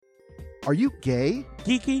Are you gay?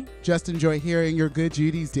 Geeky? Just enjoy hearing your good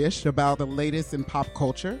Judy's dish about the latest in pop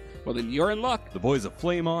culture? Well, then you're in luck. The boys of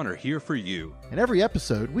Flame On are here for you. In every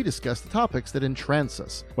episode, we discuss the topics that entrance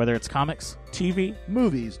us. Whether it's comics, TV,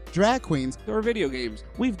 movies, drag queens, or video games,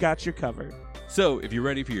 we've got you covered. So, if you're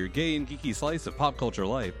ready for your gay and geeky slice of pop culture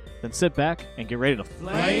life, then sit back and get ready to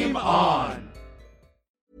Flame On!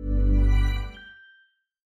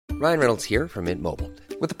 Ryan Reynolds here from Mint Mobile.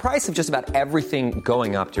 With the price of just about everything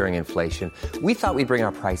going up during inflation, we thought we'd bring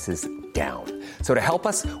our prices down. So to help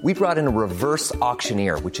us, we brought in a reverse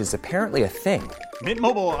auctioneer, which is apparently a thing. Mint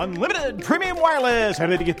Mobile Unlimited Premium Wireless. How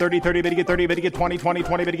to get 30, 30, bit to get 30, bit to get 20, 20,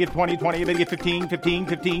 20, bit to get 20, 20, bit to get 15, 15,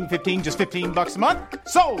 15, 15, just $15 a month?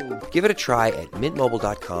 Sold! Give it a try at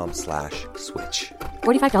mintmobile.com/switch.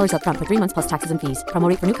 $45 up front for 3 months plus taxes and fees. Promo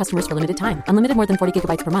rate for new customers for limited time. Unlimited more than 40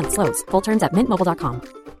 gigabytes per month. Slows full terms at mintmobile.com.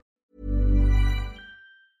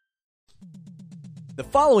 The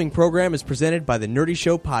following program is presented by the Nerdy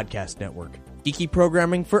Show Podcast Network. Geeky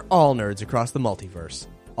programming for all nerds across the multiverse.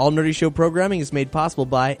 All Nerdy Show programming is made possible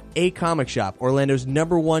by A Comic Shop, Orlando's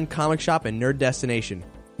 #1 comic shop and nerd destination.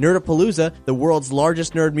 Nerdapalooza, the world's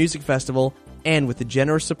largest nerd music festival, and with the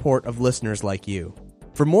generous support of listeners like you.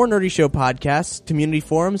 For more Nerdy Show podcasts, community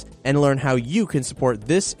forums, and learn how you can support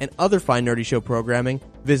this and other fine Nerdy Show programming,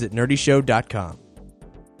 visit nerdyshow.com.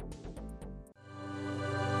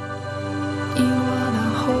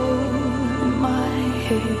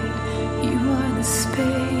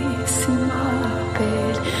 Space in my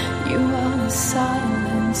bed, you are the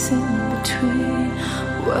silence in between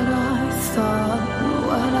what I thought and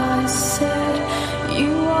what I said.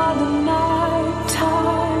 You are the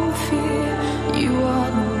nighttime fear, you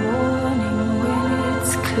are the warning when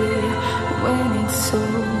it's clear, when it's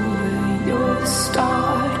over. You're the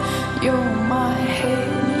start, you're my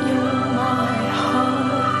head, you're my heart.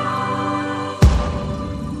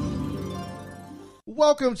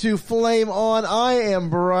 Welcome to Flame On. I am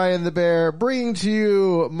Brian the Bear, bringing to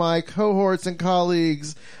you my cohorts and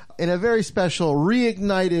colleagues in a very special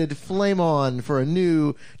reignited Flame On for a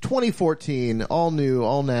new 2014, all new,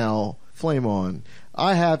 all now Flame On.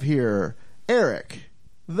 I have here Eric,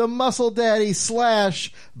 the muscle daddy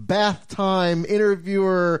 / bath time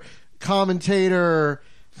interviewer, commentator,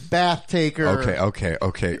 bath taker. Okay.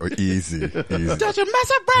 Easy. Don't you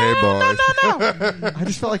mess up, Brian. Hey, boys. No. I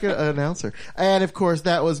just felt like an announcer. And, of course,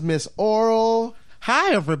 that was Miss Oral.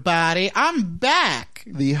 Hi, everybody. I'm back.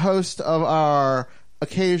 The host of our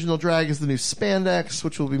occasional Drag is the New Spandex,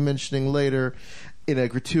 which we'll be mentioning later in a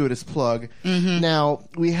gratuitous plug. Mm-hmm. Now,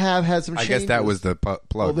 we have had some changes. I guess that was the plug.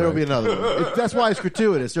 Well, there'll right? be another one. That's why it's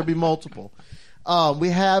gratuitous. There'll be multiple. We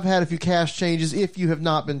have had a few cast changes. If you have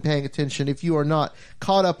not been paying attention, if you are not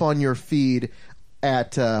caught up on your feed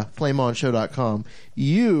at flameonshow.com,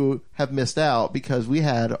 you have missed out because we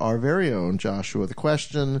had our very own Joshua the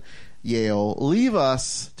Question Yale leave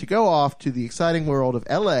us to go off to the exciting world of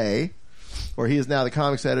L.A., where he is now the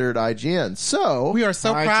comics editor at IGN. So we are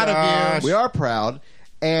so proud of you. We are proud.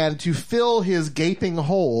 And to fill his gaping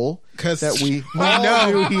hole that we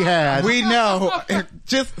know knew he had. We know.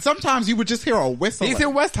 Just sometimes you would just hear a whistle. He's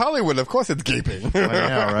in West Hollywood. Of course it's gaping. I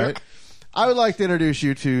know, right? I would like to introduce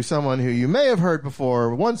you to someone who you may have heard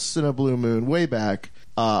before once in a blue moon way back.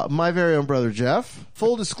 My very own brother, Jeff.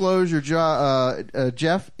 Full disclosure,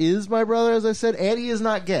 Jeff is my brother, as I said, and he is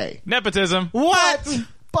not gay. Nepotism. What?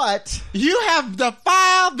 But you have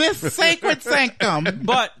defiled this sacred sanctum.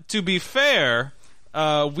 But to be fair,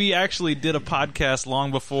 we actually did a podcast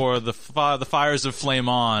long before the fires of Flame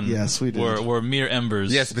On. Yes, we did. Were mere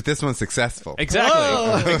embers. Yes, but this one's successful. Exactly.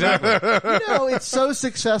 Oh. Exactly. You know, it's so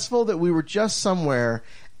successful that we were just somewhere,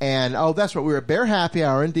 and that's right, we were at Bear Happy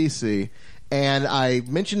Hour in D.C., and I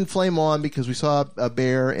mentioned Flame On because we saw a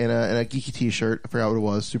bear in a geeky T-shirt. I forgot what it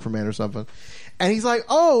was, Superman or something. And he's like,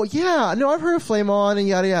 "Oh yeah, no, I've heard of Flame On and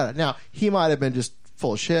yada yada." Now he might have been just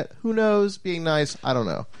full of shit. Who knows? Being nice, I don't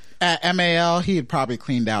know. At MAL, he had probably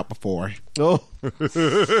cleaned out before. Oh,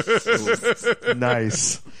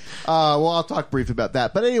 nice. Well, I'll talk briefly about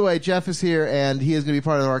that. But anyway, Jeff is here, and he is going to be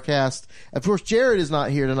part of our cast. Of course, Jared is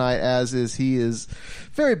not here tonight, as is he is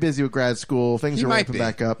very busy with grad school. Things are ramping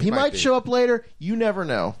back up. He might show up later. You never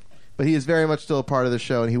know. But he is very much still a part of the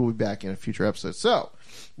show, and he will be back in a future episode. So,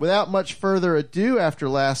 without much further ado, after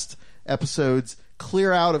last episode's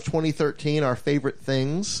clear out of 2013, our favorite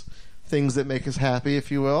things that make us happy,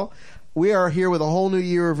 if you will, we are here with a whole new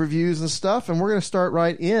year of reviews and stuff, and we're going to start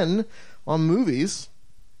right in on movies.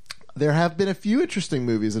 There have been a few interesting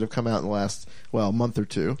movies that have come out in the last, month or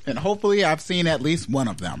two. And hopefully I've seen at least one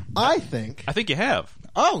of them. I think you have.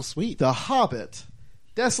 Oh, sweet. The Hobbit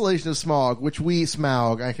Desolation of Smaug, which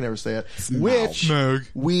I can never say it. Which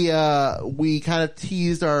we kind of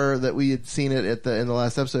teased that we had seen it in the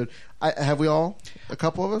last episode. Have we all? A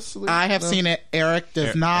couple of us? I have seen it. Eric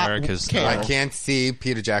does not. Eric has care. I can't see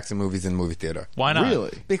Peter Jackson movies in the movie theater. Why not?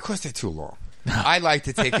 Really? Because they're too long. I like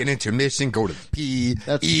to take an intermission, go to pee,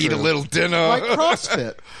 eat true. a little dinner. Like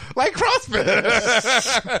CrossFit. Like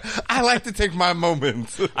CrossFit. I like to take my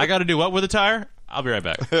moments. I got to do what with a tire? I'll be right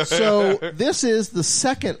back. So this is the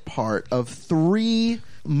second part of 3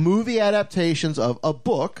 movie adaptations of a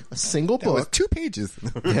book, a single book. That was 2 pages.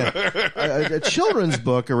 a children's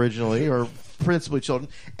book originally, or principally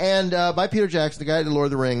children, and by Peter Jackson, the guy who did Lord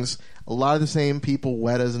of the Rings. A lot of the same people,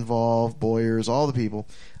 Weta's involved, Boyers, all the people.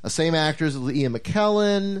 Same actors, Ian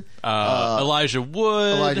McKellen. Elijah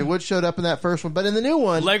Wood. Elijah Wood showed up in that first one. But in the new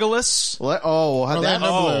one... Legolas.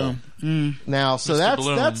 Now, so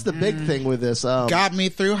that's the big thing with this. Got me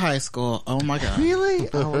through high school. Oh, my God. Really?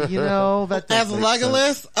 Oh, that does As make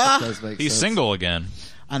Legolas? sense. That does make He's sense. single again.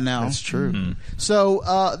 I know. That's true.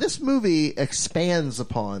 So this movie expands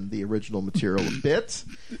upon the original material a bit.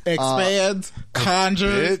 Expands,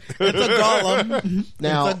 conjures. It's a golem.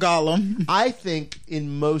 Now, it's a golem. I think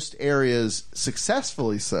in most areas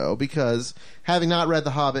successfully so, because having not read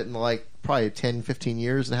The Hobbit in probably 10, 15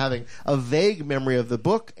 years and having a vague memory of the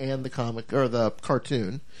book and the comic or the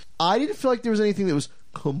cartoon, I didn't feel like there was anything that was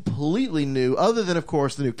completely new, other than, of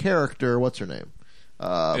course, the new character. What's her name?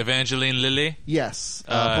 Evangeline Lilly. Yes,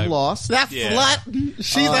 from Lost. That slut.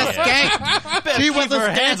 She's a skank. She was a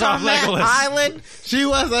skank on that island. She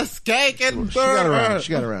was a skank and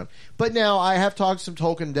She got around. But now I have talked to some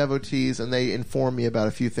Tolkien devotees, and they informed me about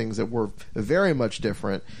a few things that were very much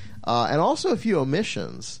different, and also a few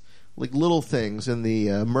omissions. Like little things in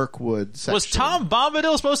the Mirkwood section. Was Tom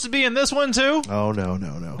Bombadil supposed to be in this one too? Oh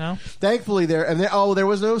no. Thankfully, there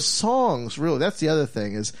was no songs. Really, that's the other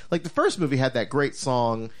thing. Is like the first movie had that great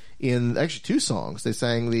song. Actually 2 songs. They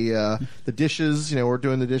sang the dishes. We're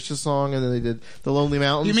doing the dishes song, and then they did the Lonely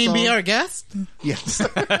Mountains. You mean song. Be Our Guest? Yes.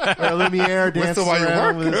 Lumiere dancing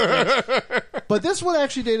around with his But this one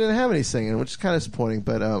actually didn't have any singing, which is kind of disappointing.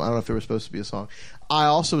 But I don't know if there was supposed to be a song. I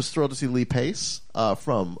also was thrilled to see Lee Pace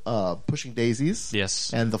from Pushing Daisies.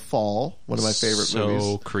 Yes. And The Fall, one of my favorite movies.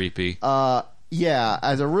 So creepy. Yeah,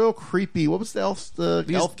 as a real creepy. What was the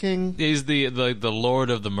elf king? He's the Lord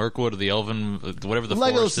of the Mirkwood, or the Elven, whatever the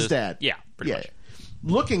forest is. Legolas' dad. Yeah, pretty much.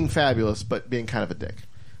 Looking fabulous, but being kind of a dick.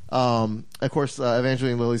 Of course,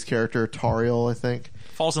 Evangeline Lilly's character, Tauriel, I think,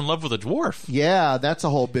 falls in love with a dwarf. Yeah, that's a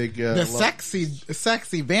whole big... the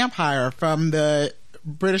sexy vampire from the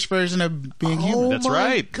British version of Being Human. That's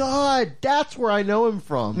right. Oh, God, that's where I know him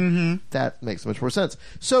from. Mm-hmm. That makes much more sense.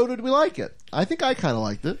 So, did we like it? I think I kind of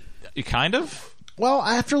liked it. You kind of? Well,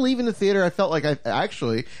 after leaving the theater, I felt like I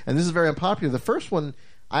actually, and this is very unpopular, the first one,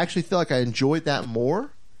 I actually feel like I enjoyed that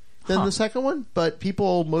more than the second one, but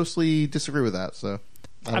people mostly disagree with that, so...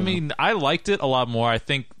 I mean, I liked it a lot more. I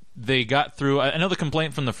think they got through... I know the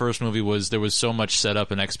complaint from the first movie was there was so much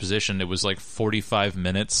setup and exposition. It was like 45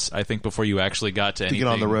 minutes, I think, before you actually got to anything. To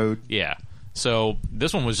get on the road. Yeah. So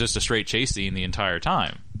this one was just a straight chase scene the entire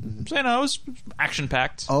time. Mm-hmm. So, it was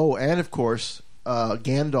action-packed. Oh, and of course...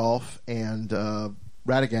 Gandalf and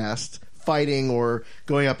Radagast fighting or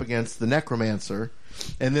going up against the Necromancer,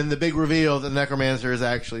 and then the big reveal that the Necromancer is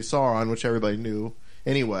actually Sauron, which everybody knew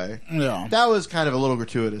anyway. Yeah, that was kind of a little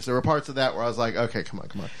gratuitous. There were parts of that where I was like, okay, come on,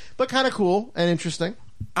 but kind of cool and interesting.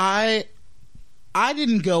 I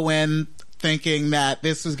didn't go in thinking that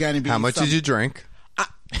this was going to be. How much did you drink?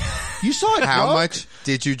 You saw it. How drunk? much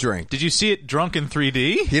did you drink? Did you see it drunk in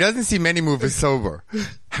 3D? He doesn't see many movies sober.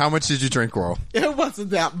 How much did you drink, girl? It wasn't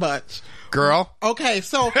that much. Girl? Okay,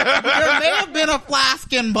 so there may have been a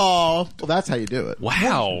flask involved. Well, that's how you do it.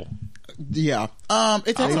 Wow. Yeah.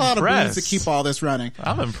 It takes a lot of booze to keep all this running.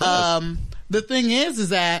 I'm impressed. The thing is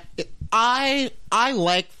that I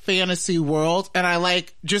like fantasy worlds, and I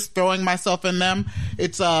like just throwing myself in them.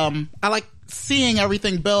 It's I like seeing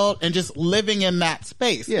everything built and just living in that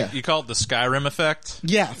space. Yeah. You call it the Skyrim effect?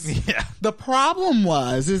 Yes. Yeah. The problem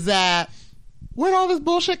is that where'd all this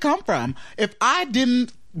bullshit come from? If I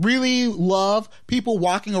didn't really love people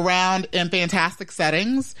walking around in fantastic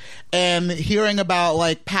settings and hearing about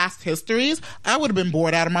like past histories, I would have been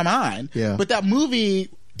bored out of my mind. Yeah. But that movie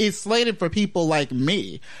is slated for people like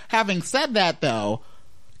me. Having said that, though,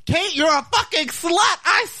 Kate, you're a fucking slut.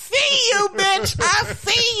 I see you, bitch. I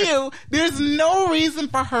see you. There's no reason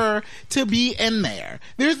for her to be in there.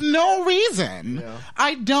 There's no reason. Yeah.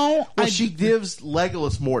 I don't. Well, she gives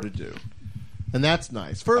Legolas more to do. And that's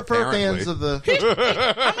nice for fans of the. He shouldn't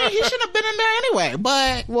have been in there anyway.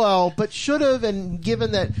 But should have. And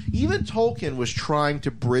given that even Tolkien was trying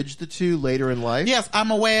to bridge the two later in life. Yes, I'm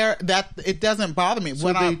aware that it doesn't bother me.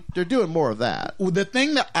 So they're doing more of that. The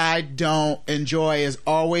thing that I don't enjoy is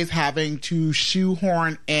always having to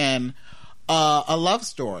shoehorn in a love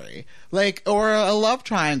story, or a love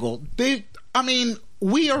triangle.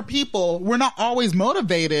 We are people. We're not always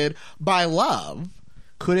motivated by love.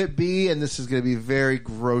 Could it be, and this is going to be very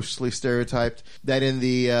grossly stereotyped, that in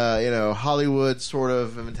the Hollywood sort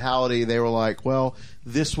of mentality, they were like, well,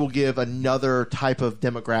 this will give another type of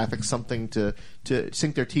demographic something to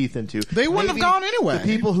sink their teeth into. They wouldn't have gone anyway. The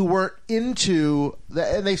people who weren't into,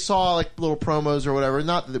 and they saw like little promos or whatever,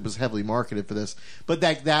 not that it was heavily marketed for this, but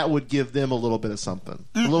that would give them a little bit of something,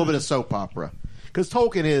 a little bit of soap opera. Because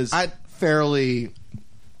Tolkien is fairly...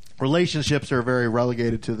 Relationships are very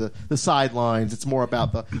relegated to the sidelines. It's more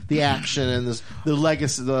about the action and the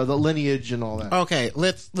legacy, the lineage, and all that. Okay,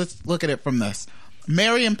 let's look at it from this.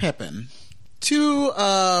 Merry and Pippin, two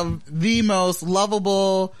of the most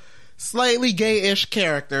lovable, slightly gay-ish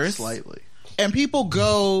characters. Slightly. And people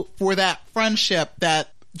go for that friendship that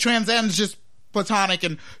transcends just platonic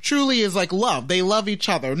and truly is like love. They love each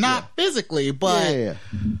other, not physically, but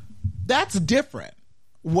that's different.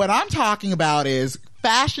 What I'm talking about is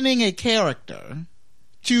fashioning a character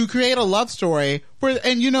to create a love story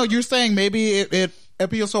you're saying maybe it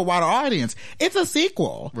appeals to a wider audience. It's a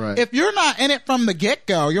sequel. Right. If you're not in it from the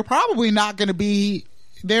get-go, you're probably not going to be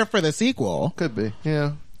there for the sequel. Could be,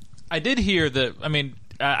 yeah. I did hear that,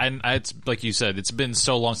 it's like you said, it's been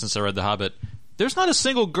so long since I read The Hobbit. There's not a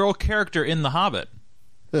single girl character in The Hobbit.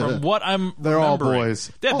 From what I'm They're remembering. all boys.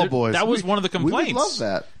 Yeah, all boys. That was one of the complaints. We would love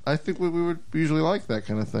that. I think we would usually like that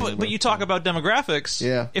kind of thing. But you talk about demographics.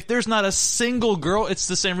 Yeah. If there's not a single girl, it's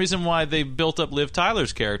the same reason why they built up Liv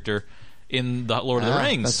Tyler's character in the Lord of the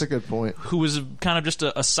Rings. That's a good point. Who was kind of just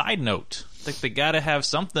a side note. Like, they got to have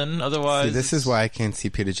something, otherwise... See, this is why I can't see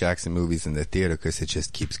Peter Jackson movies in the theater, because it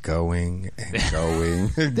just keeps going and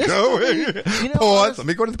going and going. Pause. Let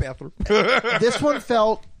me go to the bathroom. This one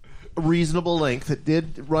felt... reasonable length. It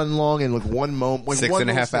did run long in one moment.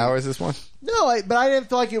 6.5 hours. This one. No, but I didn't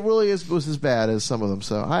feel like it really was as bad as some of them.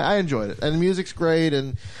 So I enjoyed it, and the music's great.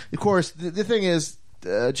 And of course, the thing is,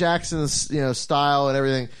 Jackson's style and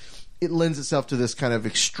everything. It lends itself to this kind of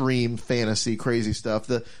extreme fantasy, crazy stuff.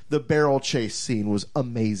 The barrel chase scene was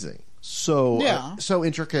amazing. So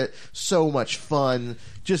intricate, so much fun,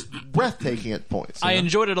 just breathtaking at points. I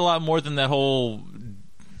enjoyed it a lot more than that whole.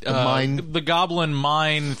 The goblin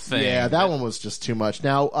mine thing. Yeah, that one was just too much.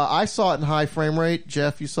 Now, I saw it in high frame rate.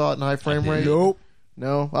 Jeff, you saw it in high frame rate? Nope.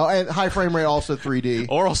 No? Oh, and high frame rate, also 3D.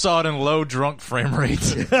 Oral saw it in low drunk frame rate.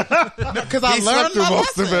 Because I learned my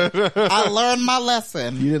lesson. I learned my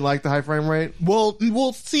lesson. You didn't like the high frame rate? Well,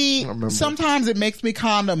 we'll see. Sometimes it makes me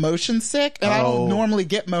kind of motion sick, and I don't normally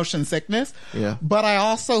get motion sickness. Yeah. But I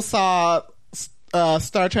also saw...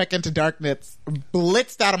 Star Trek Into Darkness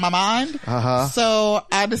blitzed out of my mind. So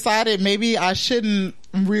I decided maybe I shouldn't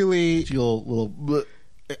really.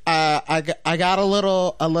 I got a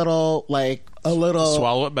little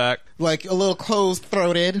swallow it back, like a little closed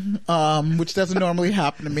throated, which doesn't normally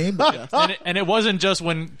happen to me. But and it wasn't just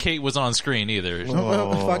when Kate was on screen either.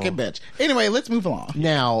 Fucking bitch. Anyway, let's move along.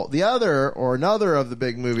 Now another of the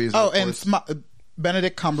big movies.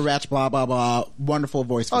 Benedict Cumberbatch, blah, blah, blah. Wonderful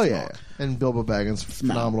voice for Smaug. And Bilbo Baggins,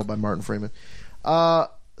 phenomenal by Martin Freeman.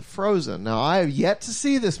 Frozen. Now, I have yet to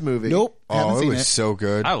see this movie. Nope. It was so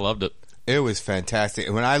good. I loved it. It was fantastic.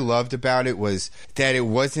 And what I loved about it was that it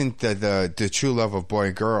wasn't the true love of boy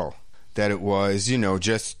and girl. That it was,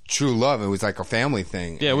 just true love. It was like a family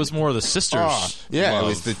thing. Yeah, it was more of the sisters. Love. It was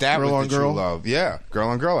was the true love. Yeah, girl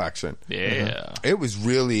on girl action. Yeah, it was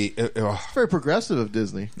really very progressive of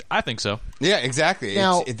Disney. I think so. Yeah, exactly.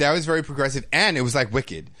 Now, that was very progressive, and it was like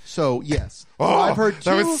Wicked. So yes, I've heard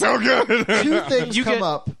that was so good. Two things come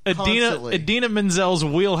up constantly. Idina Menzel's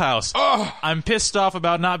wheelhouse. I'm pissed off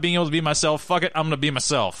about not being able to be myself. Fuck it, I'm going to be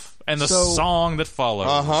myself. And the song that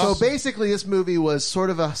follows. So basically, this movie was sort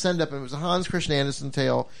of a send-up. It was a Hans Christian Andersen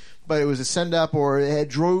tale, but it was a send-up, or it had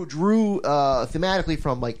drew thematically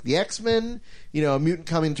from like the X-Men, a mutant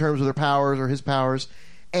coming to terms with her powers or his powers,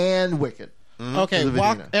 and Wicked. Okay,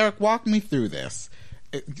 Eric, walk me through this.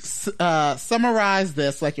 Summarize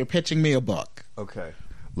this like you're pitching me a book. Okay.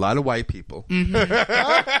 A lot of white people.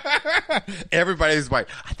 Everybody's white.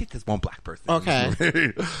 I think there's one black person.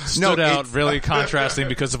 Okay. Stood out really contrasting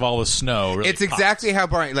because of all the snow. Really it's exactly how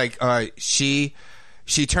Brian, she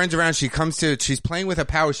turns around, she's playing with her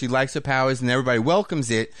powers, she likes her powers, and everybody welcomes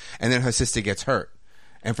it, and then her sister gets hurt.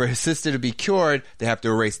 And for her sister to be cured, they have to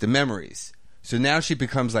erase the memories. So now she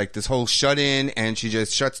becomes like this whole shut-in, and she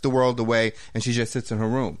just shuts the world away, and she just sits in her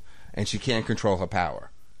room, and she can't control her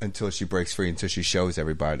power until she breaks free, until she shows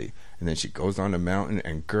everybody. And then she goes on the mountain,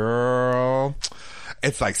 and girl,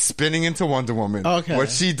 it's like spinning into Wonder Woman. Okay. What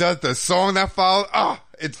she does, the song that follows,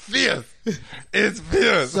 it's fierce. It's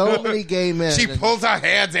fierce. So many gay men. She pulls her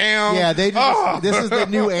hair down. Yeah, they just, this is the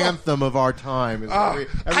new anthem of our time. I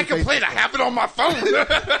can play it. I have it on my phone.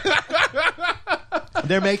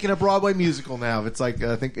 They're making a Broadway musical now. It's like,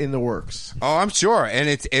 I think, in the works. Oh, I'm sure. And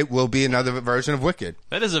it will be another version of Wicked.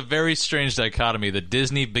 That is a very strange dichotomy that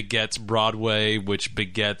Disney begets Broadway, which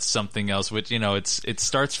begets something else, which, it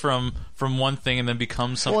starts from one thing and then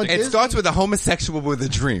becomes something. It starts with a homosexual with a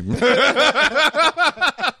dream.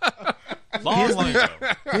 Long ago.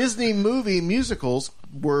 Disney movie musicals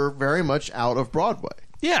were very much out of Broadway.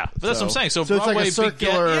 Yeah, but that's what I'm saying. So it's like Broadway a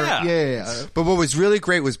circular. yeah. But what was really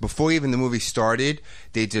great was before even the movie started,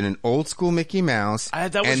 they did an old school Mickey Mouse,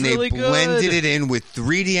 that was and they really blended good. it in with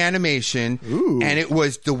 3D animation. Ooh. And it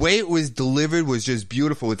was the way it was delivered was just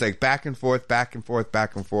beautiful. It's like back and forth, back and forth,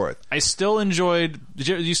 back and forth. I still enjoyed. Did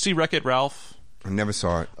you see Wreck-It Ralph? I never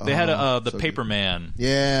saw it. They had the Paperman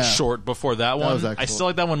short before that one. was I excellent. still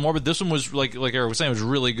like that one more, but this one was like Eric was saying, was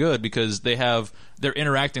really good because they're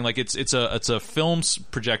interacting like it's a film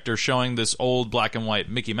projector showing this old black and white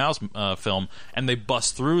Mickey Mouse film, and they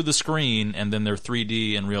bust through the screen, and then they're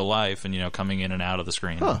 3D in real life, and coming in and out of the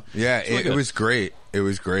screen. Huh. Yeah, really it was great. It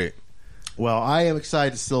was great. Well, I am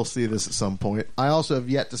excited to still see this at some point. I also have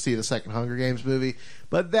yet to see the second Hunger Games movie,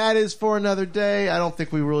 but that is for another day. I don't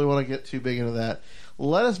think we really want to get too big into that.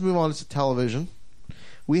 Let us move on to television.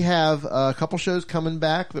 We have a couple shows coming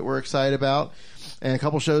back that we're excited about, and a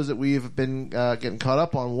couple shows that we've been getting caught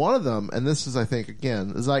up on. One of them, and this is, I think,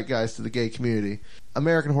 again, the zeitgeist to the gay community,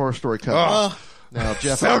 American Horror Story Coven. Now,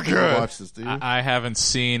 Jeff, So I don't think you good. watch this, do you? I haven't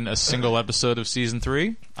seen a single episode of season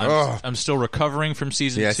 3. I'm still recovering from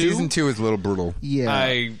season 2. Yeah, season 2 is a little brutal.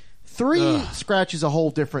 Yeah. 3 scratches a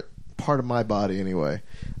whole different part of my body anyway.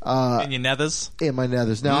 In your nethers? In my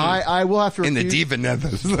nethers. Now, I will have to In the diva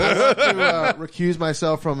nethers. I have to recuse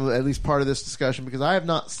myself from at least part of this discussion because I have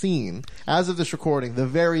not seen, as of this recording, the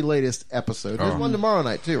very latest episode. There's one tomorrow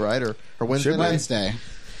night too, right? Or Wednesday night? Wednesday.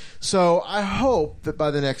 So I hope that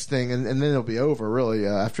by the next thing, and then it'll be over, really,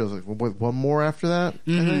 after one more after that.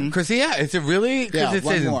 Because, it's a really... Because it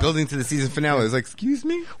one says more. building to the season finale. It's like, excuse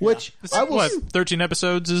me? Which, I will... What, 13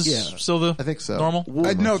 episodes is still the I think so. normal?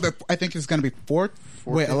 No, I think it's going to be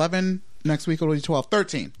 11. Next week it'll be 12.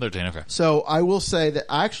 13. 13, okay. So I will say that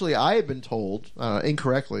actually I had been told,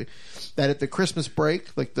 incorrectly, that at the Christmas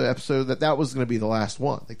break, like the episode, that was going to be the last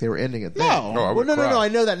one. Like they were ending it there. No. Oh, I would no. cry. I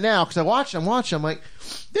know that now because I watched. I'm like,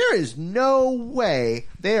 there is no way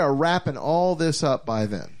they are wrapping all this up by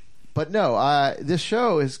then. But no, this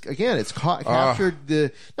show is, again, it's captured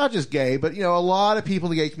the not just gay, but a lot of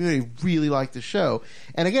people in the gay community really like the show.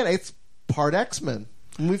 And again, it's part X-Men.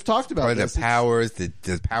 And we've talked about the this. powers, the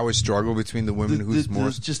power struggle between the women who's more...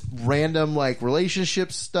 There's just random like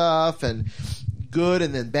relationship stuff and good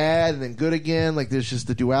and then bad and then good again. Like there's just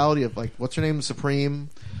the duality of like what's her name, Supreme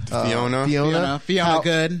Fiona. Fiona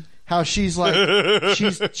Good. How she's like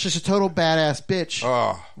she's just a total badass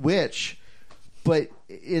bitch witch, but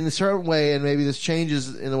in a certain way, and maybe this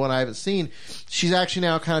changes in the one I haven't seen, she's actually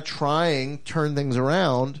now kind of trying to turn things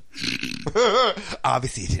around.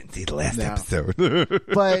 Obviously, you didn't see the last episode.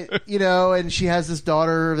 But, and she has this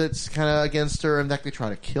daughter that's kind of against her, and that they try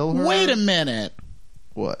to kill her. Wait a minute.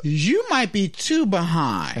 What? You might be too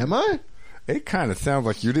behind. Am I? It kind of sounds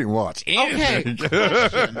like you didn't watch anything. Okay.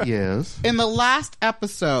 Question. Yes. In the last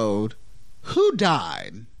episode, who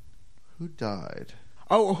died? Who died?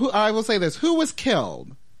 Oh, I will say this. Who was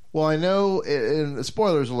killed? Well, I know, in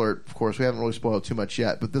spoilers alert, of course, we haven't really spoiled too much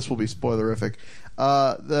yet, but this will be spoilerific.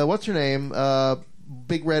 What's her name?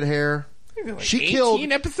 Big red hair. She 18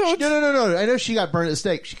 killed... episodes? No. I know she got burned at the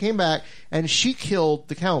stake. She came back, and she killed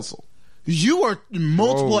the council. You are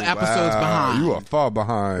multiple episodes behind. You are far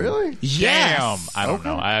behind. Really? Yes. Damn. I don't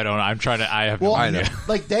know. I'm trying to... I have Well, no idea.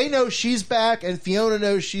 like, they know she's back, and Fiona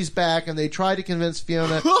knows she's back, and they tried to convince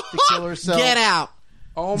Fiona to kill herself. Get out.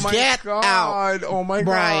 Oh my Get god! out. Oh my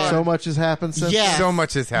Brian. god! So much has happened since Yes. then? So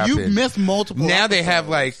much has happened. You've missed multiple Now they episodes. have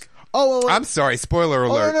like... Oh, I'm sorry, spoiler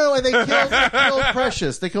Oh, alert. no, and they killed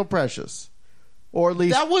Precious. They killed Precious. Or at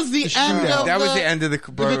least... That was the end shootout. of That was the end of the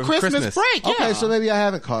Christmas break. Yeah. Okay, so maybe I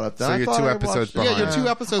haven't caught up then. So I you're thought 2 I episodes watched it. behind. Yeah, you're 2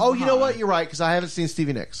 episodes Oh, you know behind. what? You're right, because I haven't seen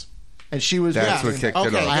Stevie Nicks. And she was... That's what yeah. kicked it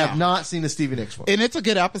Okay, off. I yeah. have not seen the Stevie Nicks one. And it's a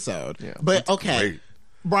good episode. Yeah. But, okay. great.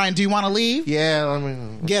 Brian, do you want to leave? Yeah, I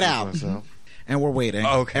mean... Get out. myself. and we're waiting.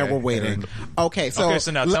 Okay. And we're waiting. Okay, so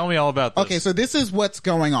now tell me all about this. Okay, so this is what's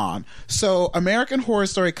going on. So American Horror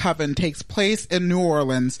Story Coven takes place in New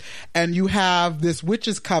Orleans, and you have this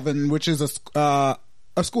witches' coven, which is a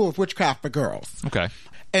school of witchcraft for girls. Okay.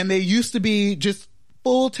 And they used to be just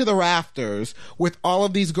full to the rafters with all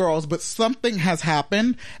of these girls, but something has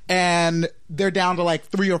happened, and they're down to like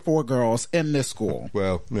 3 or 4 girls in this school.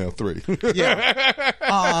 Well, no, 3.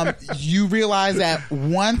 Yeah. You realize that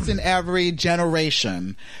once in every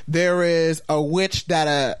generation, there is a witch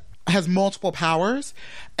that has multiple powers,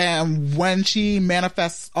 and when she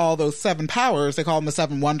manifests all those 7 powers, they call them the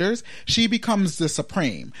 7 wonders, she becomes the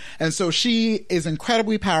supreme. And so she is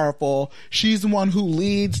incredibly powerful. She's the one who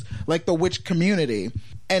leads like the witch community.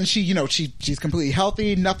 And she, you know, she's completely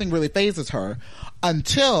healthy. Nothing really phases her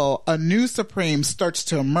until a new supreme starts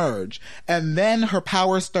to emerge. And then her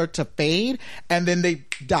powers start to fade, and then they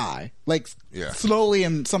die. Like, slowly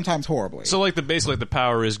and sometimes horribly. So, like, basically the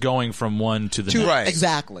power is going from one to the next. Right.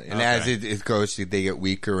 Exactly. And as it goes, they get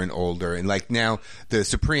weaker and older. And, like, now the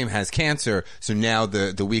Supreme has cancer, so now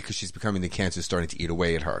the weaker she's becoming, the cancer is starting to eat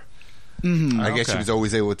away at her. Mm-hmm. I guess she was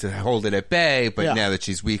always able to hold it at bay, but now that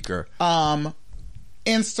she's weaker.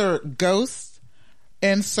 Insert Ghost.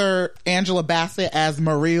 Insert Angela Bassett as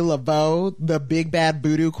Marie Laveau, the big bad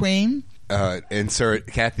voodoo queen. Insert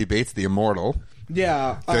Kathy Bates, the immortal.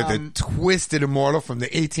 Yeah. The twisted immortal from the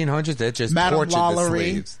 1800s that just Madame tortured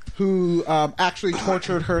Lalaurie, the slaves. who actually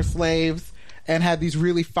tortured her slaves and had these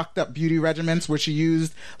really fucked up beauty regimens where she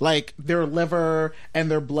used like their liver and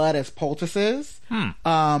their blood as poultices.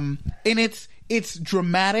 And it's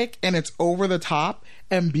dramatic and it's over the top,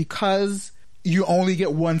 and because you only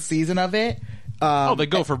get one season of it, they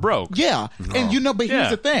go for broke. Yeah. And but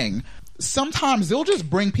here's the thing. Sometimes they'll just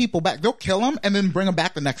bring people back. They'll kill them and then bring them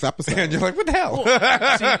back the next episode. And you're like, what the hell?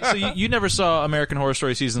 So you never saw American Horror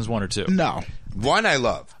Story seasons 1 or 2? No. 1 I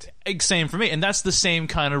loved. Same for me, and that's the same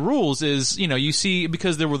kind of rules. Is you see,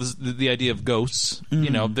 because there was the idea of ghosts.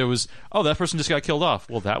 There was that person just got killed off.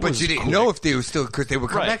 Well, that was. But you didn't know if they were still, because they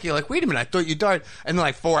would come back. You're like, wait a minute, I thought you died. And then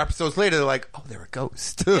like 4 episodes later, they're like, oh, they're a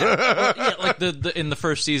ghost. Like in the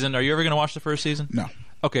first season. Are you ever going to watch the first season? No.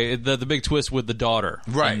 Okay, the big twist with the daughter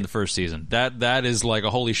in the first season. That is like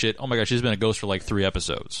a holy shit. Oh my gosh, she's been a ghost for like 3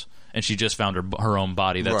 episodes. And she just found her own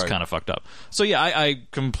body. That's kind of fucked up. So yeah, I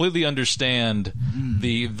completely understand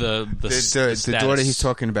the daughter he's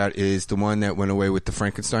talking about is the one that went away with the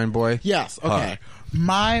Frankenstein boy. Yes. Okay. The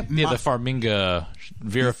Farmiga,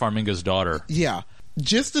 Vera Farmiga's daughter. Yeah,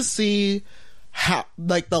 just to see how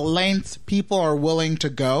like the lengths people are willing to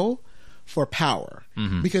go for power,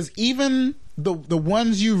 because even the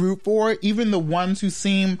ones you root for, even the ones who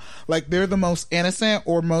seem like they're the most innocent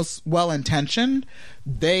or most well-intentioned,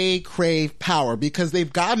 they crave power because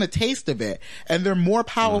they've gotten a taste of it, and they're more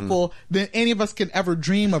powerful than any of us can ever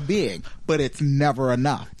dream of being, but it's never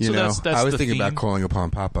enough. That's I was thinking about calling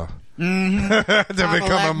upon Papa to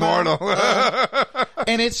become immortal.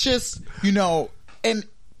 And it's just, and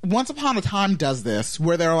Once Upon a Time does this,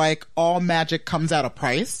 where they're like, all magic comes at a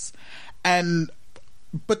price,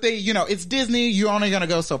 but they, it's Disney, you're only going to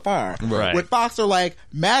go so far. Right. With Fox, they're like,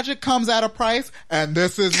 magic comes at a price, and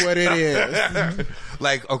this is what it is.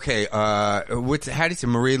 Like, okay, how do you say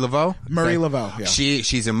Marie Laveau? Marie Laveau, yeah.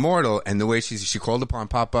 She's immortal, and the way she called upon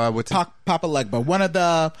Papa, Papa Legba, one of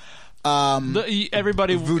the...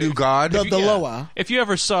 everybody voodoo god, the Loa. If you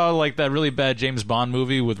ever saw like that really bad James Bond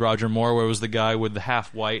movie with Roger Moore, where it was the guy with the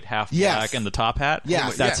half white, half black, and the top hat,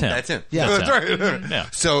 that's him. That's him. Yeah, that's right. Yeah.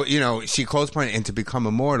 So she calls upon it, and to become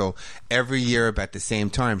immortal, every year about the same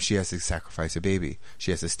time, she has to sacrifice a baby. She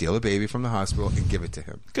has to steal a baby from the hospital and give it to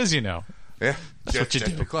him. Because yeah, that's what you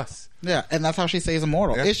do. Because. Yeah, and that's how she stays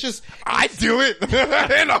immortal. Yeah. It's just I do it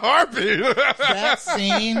in a heartbeat. That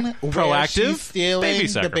scene where she's stealing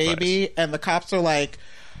the baby, and the cops are like,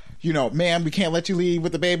 man, we can't let you leave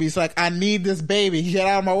with the baby. It's like, I need this baby. Get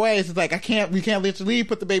out of my way. It's like, we can't let you leave.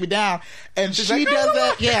 Put the baby down. And she does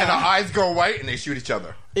that. Yeah, and her eyes go white, and they shoot each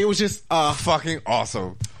other. It was just fucking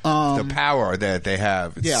awesome. The power that they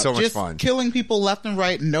have. It's so much fun. Killing people left and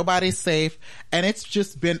right. Nobody's safe. And it's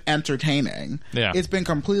just been entertaining. Yeah. It's been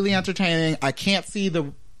completely entertaining. I can't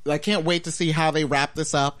wait to see how they wrap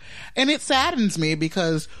this up. And it saddens me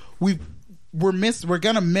because we're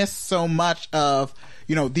gonna miss so much of,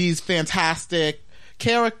 these fantastic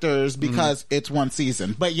characters because it's one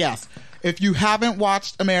season. But yes, if you haven't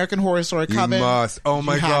watched American Horror Story Coven, you must. Oh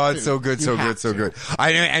my God, so good, so good, so good.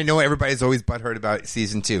 I know everybody's always butthurt about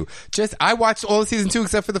season 2. I watched all of season 2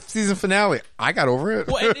 except for the season finale. I got over it.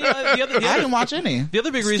 Well, I didn't watch any. The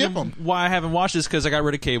other big reason why I haven't watched is because I got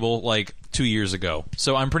rid of cable like 2 years ago.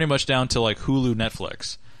 So I'm pretty much down to like Hulu,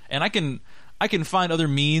 Netflix, and I can I can find other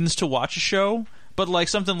means to watch a show. But like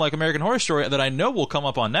something like American Horror Story that I know will come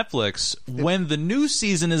up on Netflix, when the new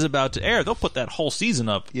season is about to air, they'll put that whole season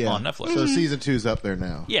up on Netflix. So season 2's up there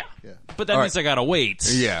now. Yeah. But that means I gotta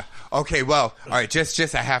wait. Yeah. Okay, well, all right, just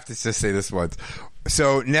I have to just say this once.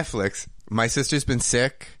 So Netflix, my sister's been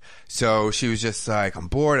sick. So she was just like, I'm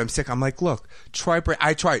bored, I'm sick. I'm like, look, try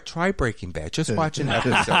Breaking Bad. Just watch an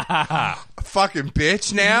episode. Fucking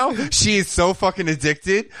bitch now. She is so fucking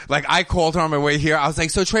addicted. Like, I called her on my way here. I was like,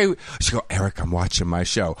 so Trey, she go, Eric, I'm watching my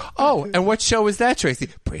show. Oh, and what show is that, Tracy?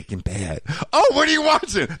 Breaking Bad. Oh, what are you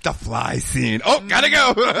watching? The fly scene. Oh, gotta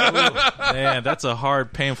go. Man, that's a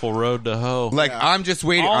hard, painful road to hoe. Like, I'm just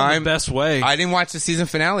waiting. All the best way. I didn't watch the season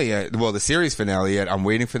finale yet. Well, the series finale yet. I'm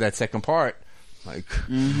waiting for that second part. Like,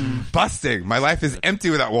 busting. My life is empty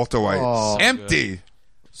without Walter White. Oh, empty. Good.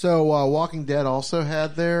 So, Walking Dead also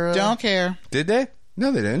had their... Don't care. Did they?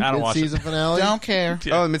 No, they didn't. I don't watch mid-season it. finale? Don't care.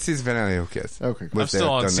 Oh, the mid-season finale. Who cares? Okay. I'm still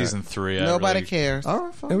on season 3. Nobody cares. All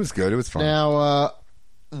right, fine. It was good. It was fun. Now,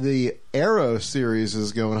 the Arrow series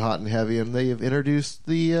is going hot and heavy, and they have introduced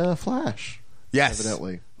the Flash. Yes.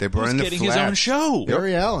 Evidently. They brought in the getting Flash. his own show.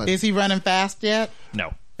 Barry Allen. Is he running fast yet?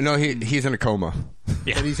 No. No, he's in a coma.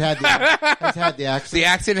 Yeah. But he's had the accident. The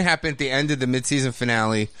accident happened at the end of the mid-season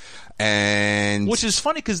finale, and Which is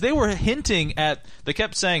funny because they were hinting at, they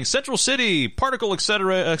kept saying Central City particle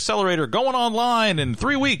accelerator going online in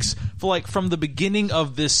 3 weeks for like from the beginning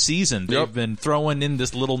of this season. They've been throwing in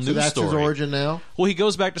this little news that's story. his origin now? Well, he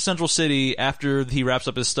goes back to Central City after he wraps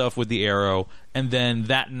up his stuff with the Arrow, and then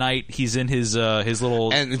that night he's in his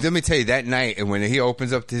little. And let me tell you, that night, and when he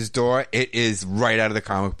opens up his door, it is right out of the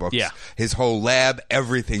comic books. Yeah. His whole lab,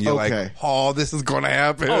 everything. You're like, oh, this is going to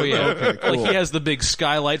happen. Oh yeah, Okay, cool. Like he has the big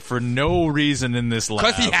skylight for no reason in this lab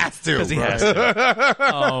 'Cause he has to. Because he has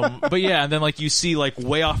to. But yeah, and then like you see like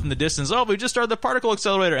way off in the distance, oh, we just started the particle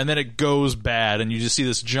accelerator, and then it goes bad, and you just see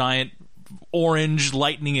this giant orange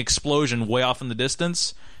lightning explosion way off in the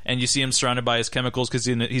distance, and you see him surrounded by his chemicals because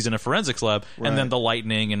he's in a forensics lab, and then the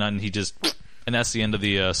lightning, and then he just, and that's the end of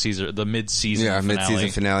the the mid-season finale. mid-season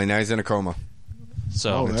finale. Now he's in a coma.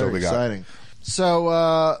 So that's what we got. Exciting.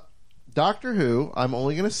 So, Doctor Who, I'm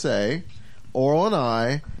only going to say, Oral and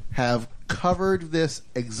I have covered this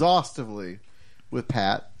exhaustively with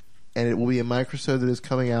Pat, and it will be a microsode that is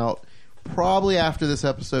coming out probably after this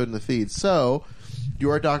episode in the feed. So,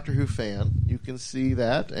 you're a Doctor Who fan. You can see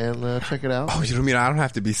that and check it out. Oh, you know what I mean? I don't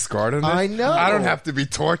have to be scarred on it? I know. I don't have to be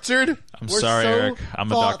tortured? I'm We're sorry, so Eric.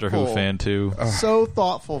 I'm a Doctor Who thoughtful. fan too. So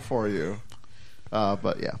thoughtful for you.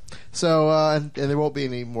 But yeah. So, and there won't be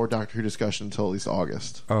any more Doctor Who discussion until at least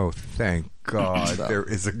August. Oh, thank God there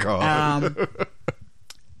is a God.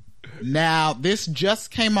 Now, this just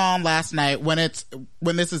came on last night when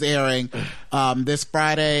this is airing, this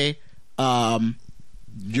Friday.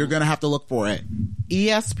 You're going to have to look for it.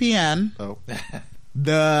 ESPN,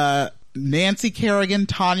 the Nancy Kerrigan,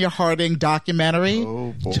 Tonya Harding documentary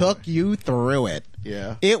took you through it.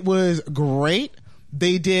 Yeah. It was great.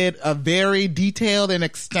 They did a very detailed and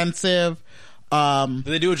extensive... Did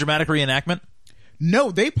they do a dramatic reenactment?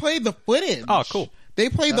 No, they played the footage. Oh, cool. They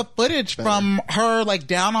played the footage from her, like,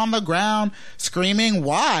 down on the ground screaming,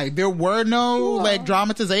 why? There were no, like,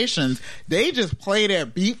 dramatizations. They just played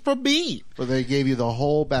it beat for beat. But they gave you the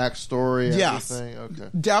whole backstory, Yes. everything? Okay.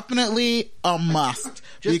 Definitely a must.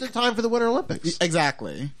 Just in time for the Winter Olympics.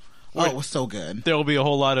 Exactly. Oh, it was so good. There will be a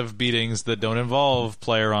whole lot of beatings that don't involve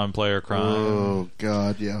player-on-player crime. Oh,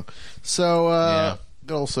 God, yeah. So,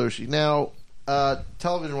 good old Sochi. Now,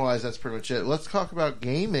 television-wise, that's pretty much it. Let's talk about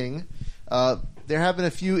gaming. There have been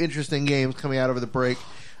a few interesting games coming out over the break.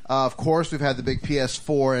 Of course, we've had the big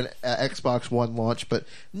PS4 and Xbox One launch, but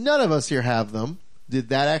none of us here have them. Did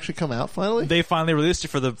that actually come out finally? They finally released it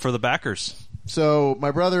for the backers. So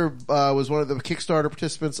my brother was one of the Kickstarter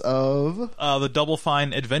participants of the Double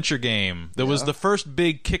Fine adventure game. That was the first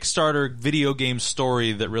big Kickstarter video game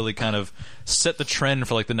story that really kind of set the trend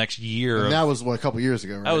for like the next year. And that was a couple years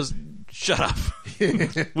ago, right? That was shut up.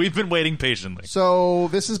 We've been waiting patiently. So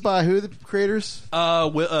this is by who? The creators?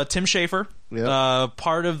 Tim Schafer. Yep.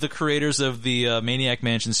 Part of the creators of the Maniac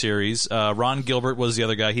Mansion series. Ron Gilbert was the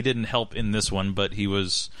other guy. He didn't help in this one, but he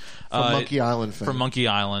was from Monkey Island fame. From Monkey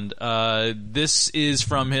Island. This is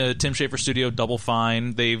from Tim Schafer studio, Double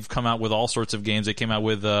Fine. They've come out with all sorts of games. They came out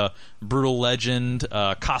with Brutal Legend,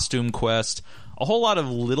 Costume Quest, a whole lot of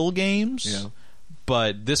little games. Yeah.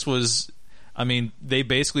 But this was... I mean, they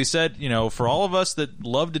basically said, for all of us that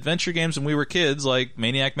loved adventure games when we were kids, like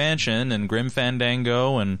Maniac Mansion and Grim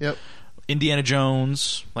Fandango and Indiana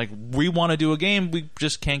Jones, like, we want to do a game, we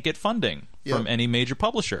just can't get funding from any major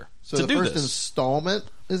publisher so to the do first this. installment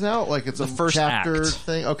is out? Like it's the a first chapter act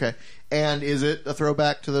thing? Okay. And is it a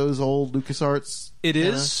throwback to those old LucasArts? It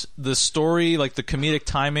is. The story, like the comedic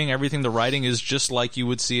timing, everything, the writing is just like you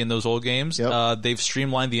would see in those old games. Yep. They've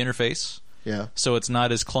streamlined the interface. Yeah. So it's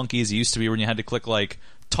not as clunky as it used to be when you had to click like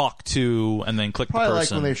talk to and then click Probably the like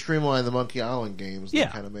person. when they streamlined the Monkey Island games. Yeah.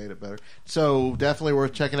 They kind of made it better. So definitely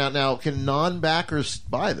worth checking out. Now, can non-backers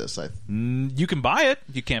buy this? You can buy it.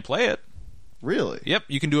 You can't play it. Really? Yep.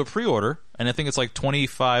 You can do a pre-order, and I think it's like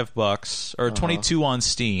 $25 or $22 on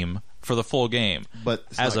Steam for the full game. But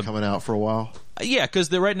it's not coming out for a while? Yeah,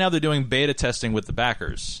 because right now they're doing beta testing with the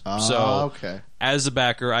backers. Okay. As a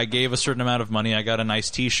backer, I gave a certain amount of money. I got a nice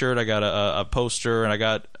T-shirt, I got a poster, and I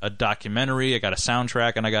got a documentary, I got a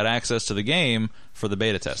soundtrack, and I got access to the game for the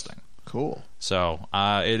beta testing. Cool. So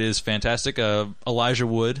it is fantastic. Elijah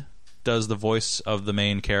Wood does the voice of the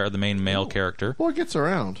main male character. Well, it gets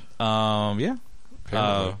around. Yeah.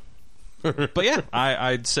 But yeah,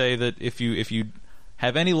 I'd say that if you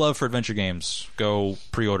have any love for adventure games, go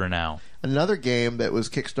pre-order now. Another game that was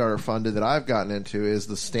Kickstarter funded that I've gotten into is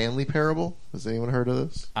the Stanley Parable. Has anyone heard of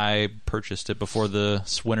this? I purchased it before the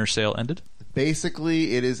winter sale ended.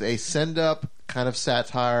 Basically, it is a send-up kind of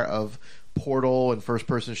satire of Portal and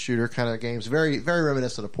first-person shooter kind of games. Very, very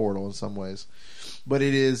reminiscent of Portal in some ways. But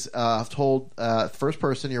it is told first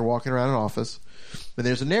person. You're walking around an office, and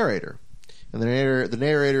there's a narrator. And the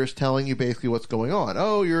narrator is telling you basically what's going on.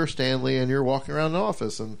 Oh, you're Stanley, and you're walking around an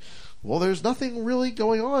office, and well, there's nothing really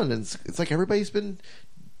going on. And it's like everybody's been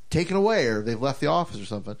taken away, or they've left the office or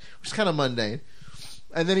something, which is kind of mundane.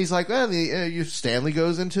 And then he's like, Stanley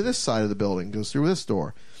goes into this side of the building, goes through this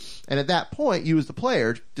door. And at that point, you as the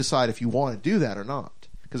player decide if you want to do that or not,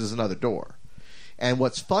 because there's another door. And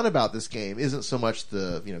what's fun about this game isn't so much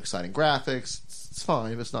the exciting graphics. It's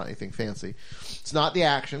fine, but it's not anything fancy. It's not the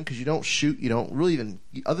action, because you don't shoot. You don't really even,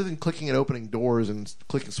 other than clicking and opening doors and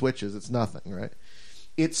clicking switches, it's nothing, right?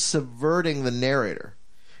 It's subverting the narrator.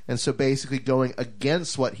 And so basically going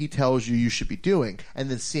against what he tells you should be doing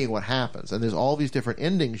and then seeing what happens. And there's all these different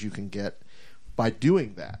endings you can get by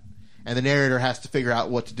doing that. And the narrator has to figure out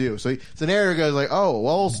what to do. So the narrator goes like, oh,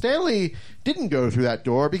 well, Stanley didn't go through that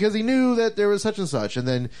door because he knew that there was such and such. And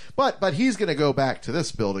then, but he's going to go back to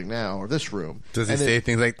this building now, or this room. Does he say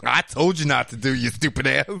things like, I told you not to do, you stupid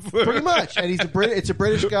ass? Pretty much. And it's a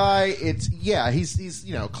British guy. He's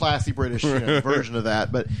classy British version of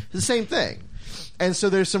that. But it's the same thing. And so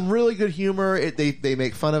there's some really good humor. They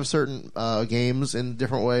make fun of certain games in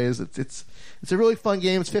different ways. It's a really fun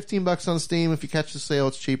game. It's $15 on Steam. If you catch the sale,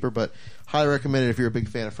 it's cheaper, but highly recommend it if you're a big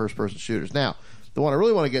fan of first-person shooters. Now, the one I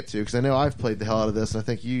really want to get to, because I know I've played the hell out of this, and I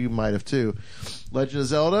think you might have too. Legend of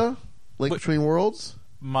Zelda: Link Between Worlds.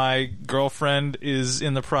 My girlfriend is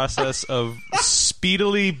in the process of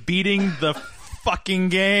speedily beating the fucking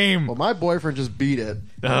game. Well, my boyfriend just beat it.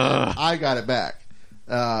 I got it back.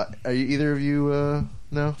 Are you, either of you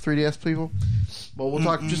no 3DS people? Well, we'll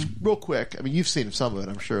talk just real quick. I mean, you've seen some of it,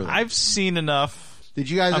 I'm sure. I've seen enough. Did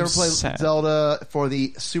you guys ever play Zelda for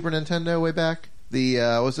the Super Nintendo way back?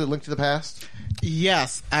 Was it Link to the Past?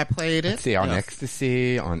 Yes, I played it. See, on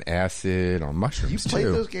ecstasy, on acid, on mushrooms. You played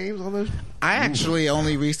those games on those? I actually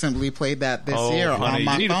only recently played that this year on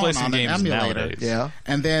my phone on an emulator. Nowadays. Yeah.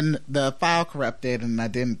 And then the file corrupted and I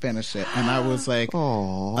didn't finish it. And I was like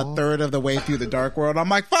a third of the way through the Dark World. I'm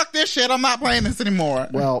like, fuck this shit. I'm not playing this anymore.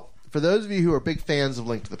 Well, for those of you who are big fans of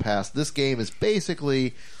Link to the Past, this game is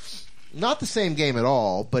basically not the same game at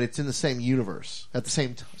all, but it's in the same universe at the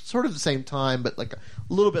same sort of the same time, but like a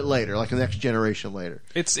little bit later, like the next generation later.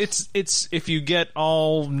 It's if you get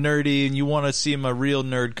all nerdy and you want to see a real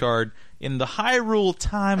nerd card in the Hyrule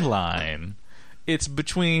timeline, it's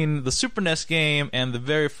between the Super NES game and the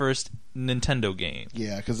very first Nintendo game.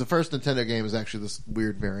 Yeah, because the first Nintendo game is actually this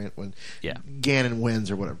weird variant when Ganon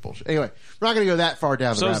wins or whatever bullshit. Anyway, we're not going to go that far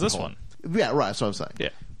down the rabbit hole. So is this one. Yeah, right, that's what I'm saying. Yeah.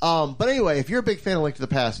 But anyway, if you're a big fan of Link to the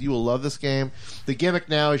Past, you will love this game. The gimmick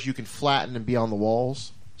now is you can flatten and be on the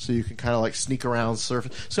walls, so you can kind of like sneak around,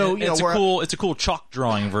 surf. So it's a cool chalk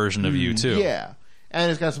drawing version of you too. Yeah,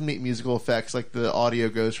 and it's got some neat musical effects. Like the audio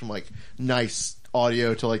goes from like nice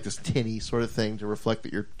audio to like this tinny sort of thing to reflect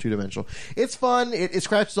that you're two-dimensional. It's fun. It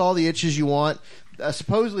scratches all the itches you want.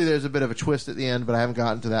 Supposedly there's a bit of a twist at the end, but I haven't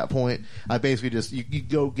gotten to that point. I basically just you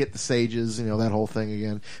go get the sages, that whole thing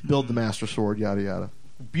again, build the Master Sword, yada yada.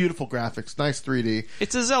 Beautiful graphics, nice 3D.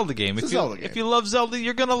 It's a Zelda game. If you love Zelda,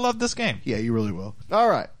 you're gonna love this game. Yeah, you really will. All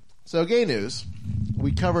right. So, gay news.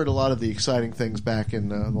 We covered a lot of the exciting things back in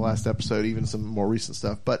the last episode, even some more recent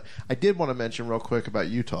stuff. But I did want to mention real quick about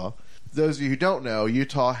Utah. Those of you who don't know,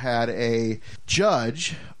 Utah had a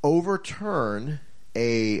judge overturn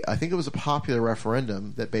I think it was a popular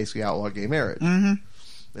referendum that basically outlawed gay marriage. Mm-hmm.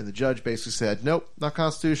 And the judge basically said, nope, not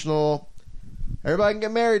constitutional. Everybody can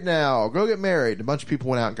get married now. Go get married. A bunch of people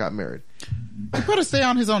went out and got married. He put a stay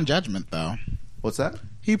on his own judgment, though. What's that?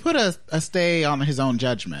 He put a stay on his own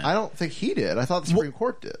judgment. I don't think he did. I thought the Supreme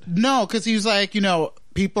Court did. No, because he was like,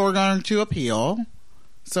 people are going to appeal.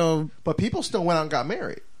 But people still went out and got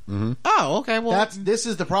married. Mm-hmm. Oh, okay. Well, this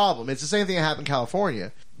is the problem. It's the same thing that happened in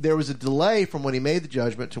California. There was a delay from when he made the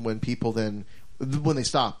judgment to when people when they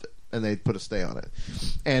stopped it and they put a stay on it.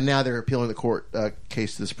 And now they're appealing the court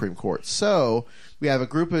case to the Supreme Court. So we have a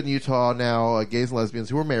group in Utah now, gays and lesbians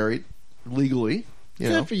who are married legally.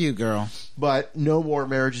 Good for you, girl. But no more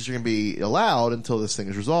marriages are going to be allowed until this thing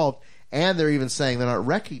is resolved. And they're even saying they're not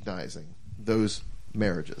recognizing those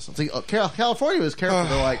marriages. I think California was careful.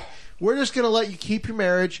 They're like, we're just going to let you keep your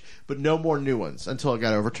marriage, but no more new ones until it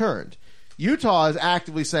got overturned. Utah is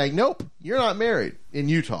actively saying, nope, you're not married in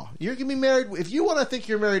Utah. You're going to be married. If you want to think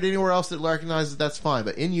you're married anywhere else that recognizes, that's fine.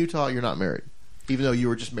 But in Utah, you're not married, even though you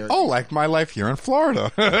were just married. Oh, like my life here in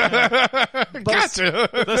Florida. Gotcha.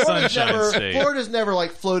 The Sunshine State. Florida's never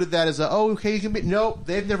floated that as okay, you can be. Nope,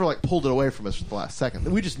 they've never pulled it away from us for the last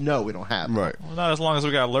second. We just know we don't have it. Right. Well, not as long as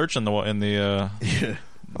we got Lurch in the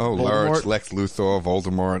Oh, Lurch, Lex Luthor,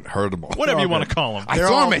 Voldemort, heard them all. whatever you want to call him. I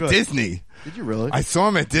saw him at Disney. Did you really? I saw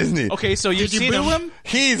him at Disney. Okay, so you've seen him?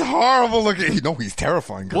 He's horrible looking. No, he's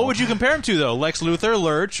terrifying. Girl. What would you compare him to, though? Lex Luthor,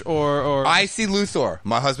 Lurch, or... I see Luthor.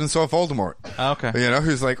 My husband saw Voldemort. Okay.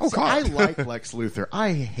 Who's like, oh, God. I like Lex Luthor.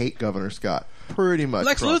 I hate Governor Scott. Pretty much.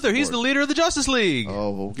 Lex Luthor, he's the leader of the Justice League.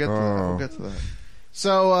 Oh, we'll get to that. We'll get to that.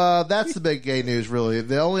 So that's the big gay news, really.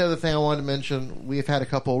 The only other thing I wanted to mention, we've had a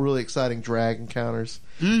couple really exciting drag encounters.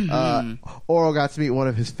 Mm-hmm. Oral got to meet one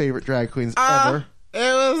of his favorite drag queens ever. It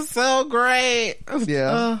was so great.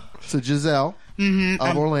 Yeah. So Giselle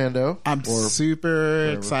of Orlando. I'm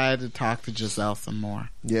super excited to talk to Giselle some more.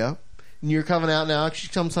 Yeah. And you're coming out now. She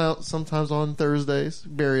comes out sometimes on Thursdays,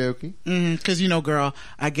 karaoke. Because, girl,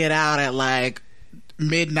 I get out at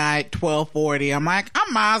midnight, 12:40. I'm like, I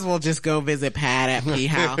might as well just go visit Pat at P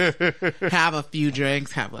House, have a few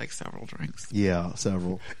drinks, have several drinks. Yeah,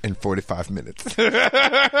 several. In 45 minutes.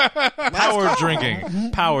 Power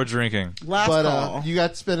drinking. Last call. You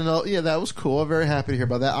got to spend that was cool. I'm very happy to hear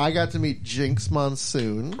about that. I got to meet Jinx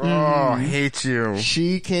Monsoon. Oh, I hate you.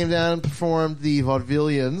 She came down and performed the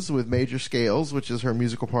Vaudevillians with Major Scales, which is her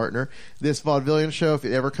musical partner. This Vaudevillian show, if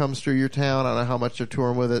it ever comes through your town, I don't know how much they're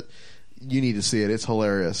touring with it. You need to see it. It's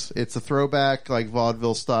hilarious. It's a throwback,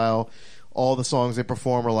 vaudeville style. All the songs they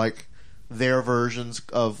perform are their versions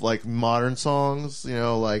of modern songs.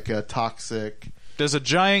 Toxic. Does a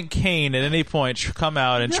giant cane at any point come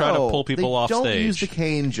out and try to pull people off stage? Don't use the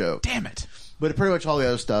cane joke. Damn it! But pretty much all the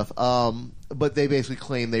other stuff. But they basically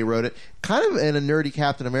claim they wrote it kind of in a nerdy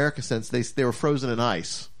Captain America sense. They were frozen in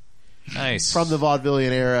ice. Nice. From the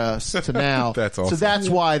vaudevillian era to now. That's awesome. So that's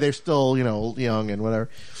why they're still young and whatever.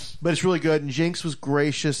 But it's really good, and Jinx was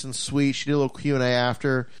gracious and sweet. She did a little Q&A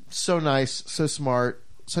after. So nice, so smart,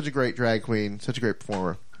 such a great drag queen, such a great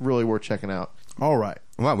performer. Really worth checking out. All right.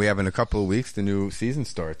 Well, we have in a couple of weeks the new season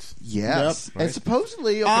starts. Yes. Yep. And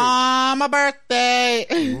supposedly... Okay. On my birthday!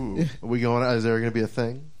 Ooh. Are we going... Is there going to be a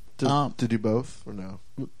thing to do both, or no?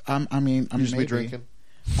 I'm You just be drinking?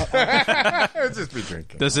 Just be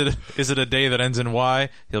drinking. Is it a day that ends in Y?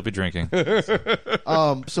 He'll be drinking.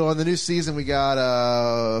 So on the new season, we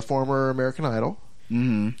got former American Idol,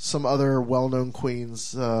 some other well-known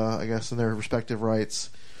queens, I guess, in their respective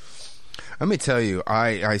rights. Let me tell you,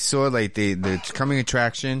 I saw the coming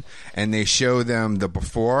attraction, and they show them the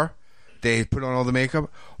before. They put on all the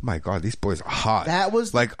makeup. Oh my God, these boys are hot. That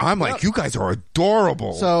was you guys are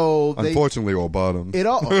adorable. So unfortunately, all bottoms. It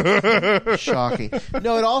all shocking.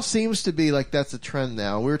 No, it all seems to be that's a trend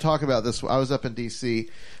now. We were talking about this. I was up in D.C.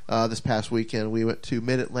 This past weekend. We went to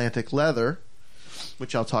Mid Atlantic Leather,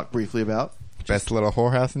 which I'll talk briefly about. Best little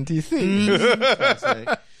whorehouse in D.C.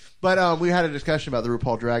 But we had a discussion about the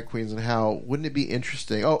RuPaul drag queens and how wouldn't it be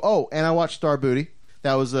interesting? Oh, and I watched Star Booty.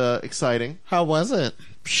 That was exciting. How was it?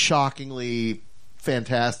 Shockingly,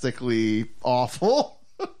 fantastically awful.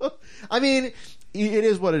 I mean, it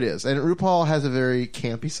is what it is. And RuPaul has a very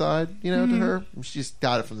campy side, to her. She's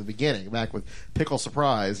got it from the beginning, back with Pickle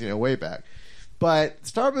Surprise, way back. But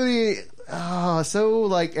Star Booty,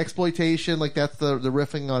 so exploitation, that's the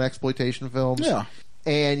riffing on exploitation films. Yeah.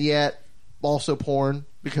 And yet also porn,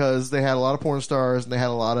 because they had a lot of porn stars and they had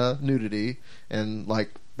a lot of nudity and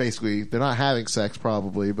basically they're not having sex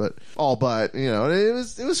probably, but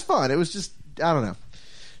it was fun. It was just, I don't know,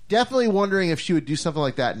 definitely wondering if she would do something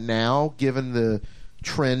like that now, given the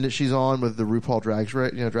trend that she's on with the RuPaul drag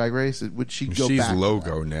race. Would she go back? She's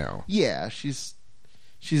logo now. Yeah, she's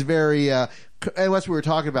very and what we were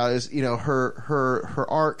talking about is, you know, her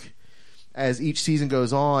arc as each season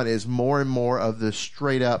goes on is more and more of the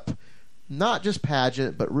straight up, not just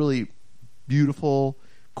pageant, but really beautiful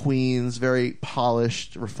queens, very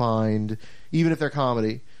polished, refined, even if they're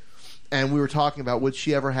comedy. And we were talking about, would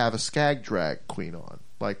she ever have a skag drag queen on,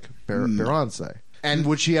 like Beyoncé? And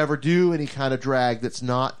would she ever do any kind of drag that's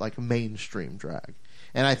not like mainstream drag?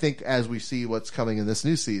 And I think as we see what's coming in this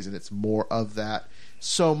new season, it's more of that.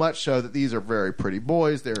 So much so that these are very pretty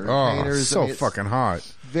boys. They're entertainers. So fucking hot.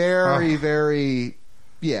 Very, very,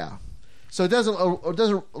 yeah. So it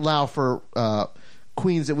doesn't allow for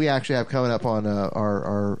queens that we actually have coming up on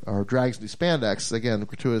our Drags New Spandex. Again,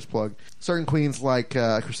 gratuitous plug. Certain queens like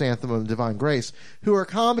Chrysanthemum and Divine Grace, who are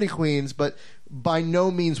comedy queens, but by no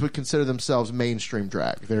means would consider themselves mainstream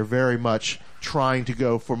drag. They're very much trying to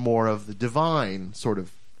go for more of the divine sort of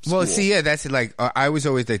school. Well, see, yeah, that's it. Like I was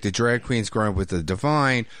always like the drag queens growing up with the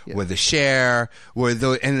Divine, with the Cher, and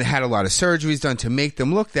they had a lot of surgeries done to make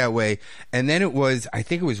them look that way. And then I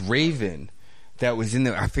think it was Raven that was in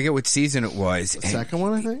I forget what season it was. The second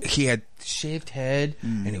one, I think? He had shaved head,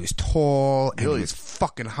 and he was tall, and he was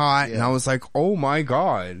fucking hot, and I was like, oh my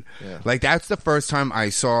God. Yeah. Like, that's the first time I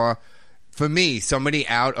saw, for me, somebody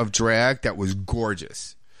out of drag that was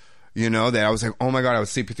gorgeous. You know, that I was like, oh my God, I would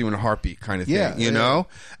sleep with you in a heartbeat kind of thing, you know?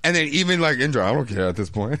 And then even like Indra, I don't care at this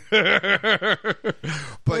point.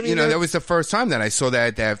 But, you know, that was the first time that I saw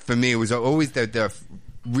that for me, it was always the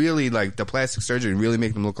really like the plastic surgery really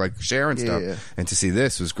make them look like Cher and stuff. Yeah. And to see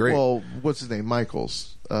this was great. Well, what's his name?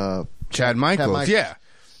 Michaels. Chad Michaels, yeah.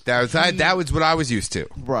 That was what I was used to.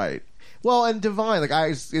 Right. Well, and Divine, like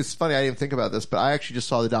it's funny, I didn't think about this, but I actually just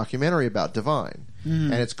saw the documentary about Divine.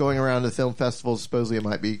 And it's going around the film festivals. Supposedly it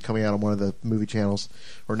might be coming out on one of the movie channels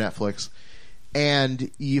or Netflix.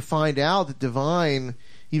 And you find out that Divine,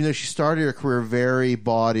 even though she started her career very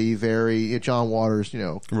bawdy, very John Waters, you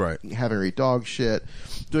know, right, having her eat dog shit,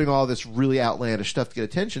 doing all this really outlandish stuff to get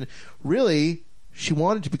attention, really, she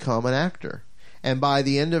wanted to become an actor. And by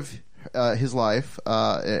the end of his life,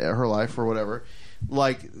 her life or whatever,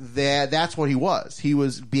 like that's what he was. He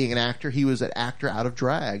was being an actor. He was an actor out of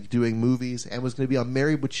drag, doing movies, and was going to be on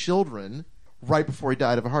Married with Children right before he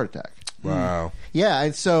died of a heart attack. Wow. Yeah,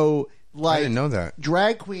 and so like I didn't know that.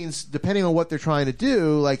 Drag queens, depending on what they're trying to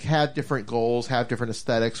do, like have different goals, have different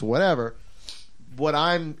aesthetics, whatever. What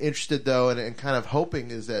I'm interested though, and kind of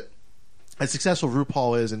hoping, is that as successful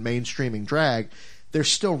RuPaul is in mainstreaming drag, there's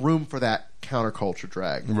still room for that counterculture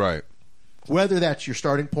drag. Right. Whether that's your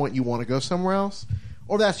starting point, you want to go somewhere else,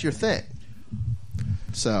 or that's your thing.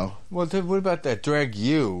 So, well, what about that Drag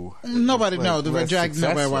U? Nobody knows. The Drag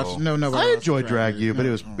nobody watched. No, nobody. I enjoyed Drag U, but it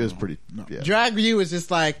was pretty. Yeah. Drag U is just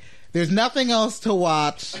like there's nothing else to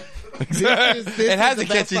watch. This it has a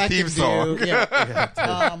catchy theme song.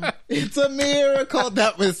 Yeah. It's a miracle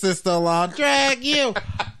that was Sister Long. Drag U.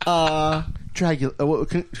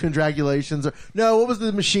 Congratulations. No, what was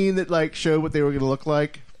the machine that like showed what they were going to look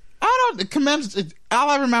like? All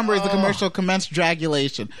I remember is the commercial commenced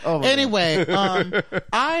dragulation. Anyway,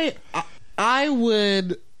 I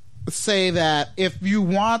would say that if you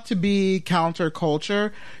want to be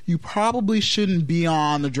counterculture, you probably shouldn't be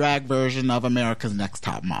on the drag version of America's Next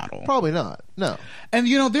Top Model. Probably not. No. And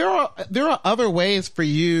you know there are other ways for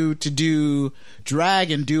you to do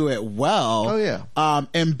drag and do it well. Oh yeah.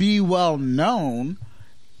 And be well known,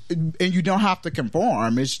 and you don't have to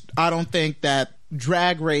conform. I don't think that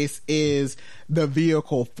Drag Race is the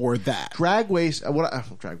vehicle for that. Drag Race.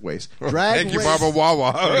 Drag Race. Thank you, Barbara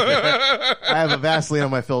Wawa. I have a Vaseline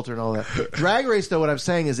on my filter and all that. Drag Race, though, what I'm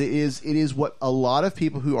saying is it is what a lot of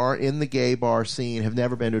people who are in the gay bar scene have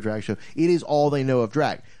never been to a drag show. It is all they know of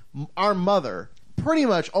drag. Our mother pretty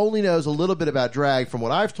much only knows a little bit about drag from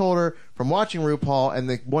what I've told her, from watching RuPaul and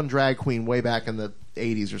the one drag queen way back in the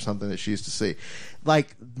 80s or something that she used to see.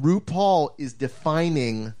 Like, RuPaul is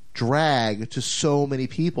defining drag to so many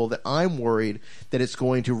people that I'm worried that it's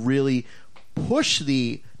going to really push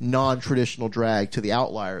the non-traditional drag to the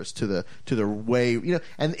outliers, to the way, you know.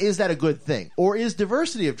 And is that a good thing, or is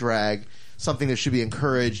diversity of drag something that should be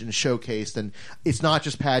encouraged and showcased? And it's not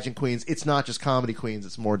just pageant queens, it's not just comedy queens,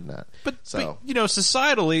 it's more than that. But you know,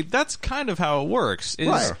 societally, that's kind of how it works.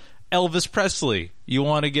 Right. Elvis Presley, you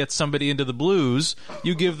want to get somebody into the blues,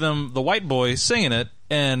 you give them the white boy singing it,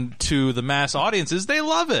 and to the mass audiences, they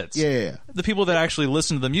love it. Yeah. The people that actually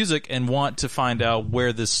listen to the music and want to find out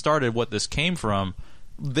where this started, what this came from,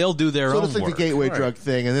 they'll do their own work. So it's like the gateway drug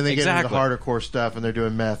thing, and then they get into the harder core stuff, and they're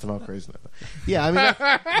doing meth and all crazy stuff. Yeah, I mean...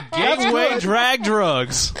 gateway drag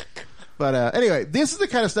drugs. But anyway, this is the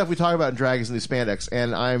kind of stuff we talk about in Dragons and New Spandex,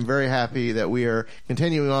 and I'm very happy that we are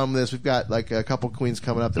continuing on with this. We've got like a couple queens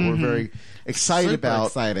coming up that we're very excited about.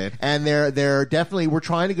 Excited. And they're definitely, we're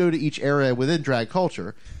trying to go to each area within drag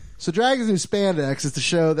culture. So Dragons and New Spandex is the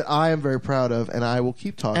show that I am very proud of, and I will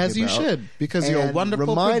keep talking about. As you should, because you're a and wonderful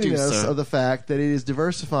reminding producer. us of the fact that it is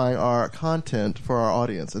diversifying our content for our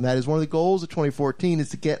audience. And that is one of the goals of 2014 is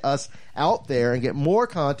to get us out there and get more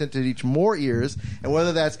content to reach more ears. And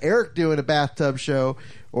whether that's Eric doing a bathtub show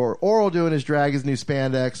or Oral doing his Dragons New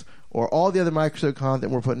Spandex or all the other microsode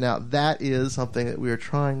content we're putting out, that is something that we are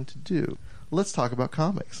trying to do. Let's talk about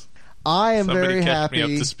comics. I am Somebody very catch happy me up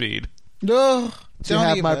to speed. No, to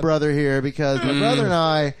have my brother here because my brother and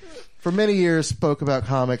I, for many years, spoke about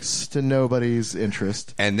comics to nobody's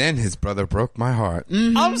interest. And then his brother broke my heart.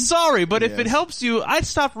 I'm sorry, but if Yes. it helps you, I'd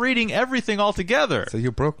stop reading everything altogether. So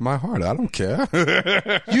you broke my heart. I don't care.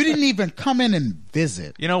 You didn't even come in and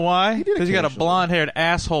visit. You know why? did Because you got a occasionally. blonde-haired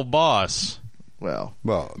asshole boss. Well,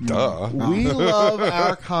 duh. we love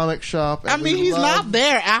our comic shop. I and mean, we he's love- not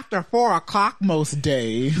there after 4 o'clock most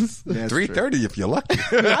days. That's true. 3:30 if you're lucky.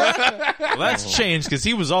 Well, that's changed because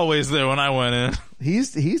he was always there when I went in. He's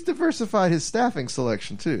diversified his staffing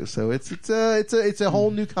selection too, so it's a whole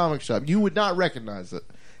new comic shop. You would not recognize it.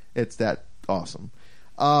 It's that awesome.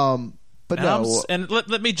 But And, no,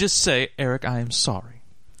 let me just say, Eric, I am sorry.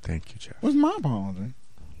 Thank you, Jeff. What's my apology?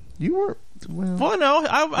 you were well. Well, no,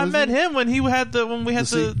 I met him when we had the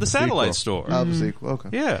The satellite sequel. store. The sequel. Okay.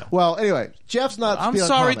 Yeah. Well, anyway, Jeff's not. up to I'm speed on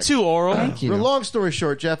sorry comics. too, Oral. Thank you. For a long story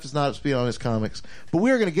short, Jeff is not up to speed on his comics, but we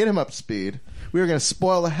are going to get him up to speed. We are going to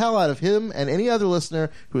spoil the hell out of him and any other listener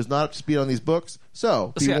who is not up to speed on these books.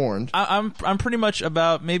 So be See, warned. I'm pretty much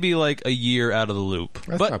about maybe like a year out of the loop,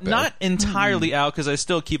 That's but not bad. not entirely out because I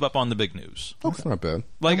still keep up on the big news. That's not bad.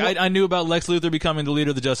 Like I knew about Lex Luthor becoming the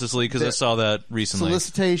leader of the Justice League because I saw that recently.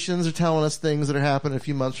 Solicitations are telling us things that are happening a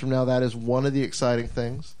few months from now. That is one of the exciting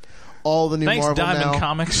things. All the new Thanks, Marvel Diamond now.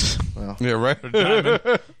 Comics. Yeah,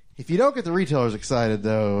 right. If you don't get the retailers excited,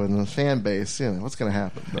 though, and the fan base, what's going to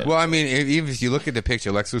happen? But Well, I mean, even if you look at the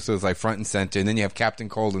picture, Lex Luthor is like front and center, and then you have Captain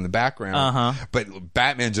Cold in the background. Uh-huh. But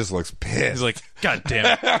Batman just looks pissed. He's like, God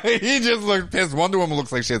damn it. he just looks pissed. Wonder Woman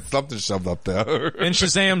looks like she had something shoved up there. And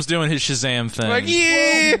Shazam's doing his Shazam thing. Like,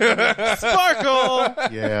 yeah!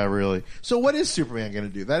 Sparkle! yeah, really. So what is Superman going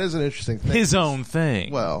to do? That is an interesting thing. His own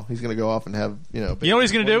thing. Well, he's going to go off and have, You know what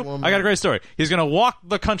he's going to do? Wonder Woman. I got a great story. He's going to walk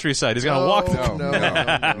the countryside. He's going to walk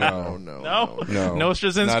the... No. No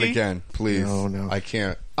Straczynski? Not again, please. No. I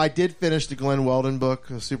can't. I did finish the Glenn Weldon book,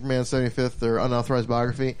 Superman 75th, or unauthorized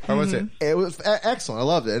biography. How was it? It was excellent. I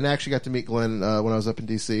loved it. And I actually got to meet Glenn when I was up in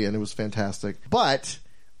D.C., and it was fantastic. But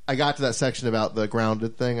I got to that section about the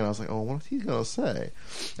grounded thing, and I was like, oh, what's he going to say?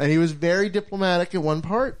 And he was very diplomatic in one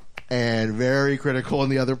part and very critical in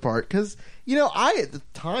the other part. Because, I at the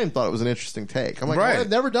time thought it was an interesting take. I'm like, Right. well, I've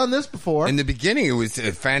never done this before. In the beginning, it was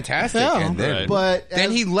fantastic. Yeah. And then, Right. But then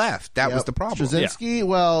as- he left. That was Yep. the problem. Straczynski,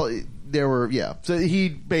 well, there were, So he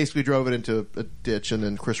basically drove it into a ditch, and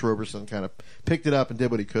then Chris Roberson kind of picked it up and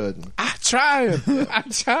did what he could. I tried.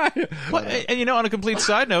 Well, and on a complete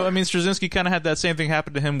side note, I mean, Straczynski kind of had that same thing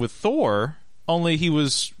happen to him with Thor, only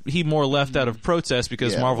he more left out of protest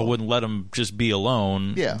because Yeah, Marvel well- wouldn't let him just be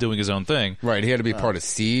alone doing his own thing. Right, he had to be part of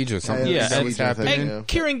Siege or something. Yeah, Yeah, that was Siege, I think, happening. yeah. And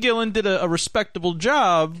Kieran Gillen did a respectable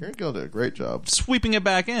job Kieran Gillen did a great job. sweeping it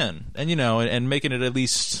back in, and and making it at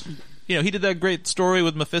least. He did that great story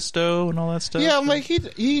with Mephisto and all that stuff. Yeah, like he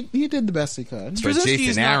did the best he could. But Straczynski's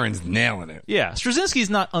Jason not- Aaron's nailing it. Yeah, Straczynski's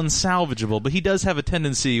not unsalvageable, but he does have a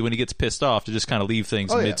tendency when he gets pissed off to just kind of leave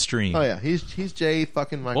things midstream. Oh yeah, he's Jay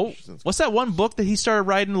fucking Michael Oh, Straczynski. what's that one book that he started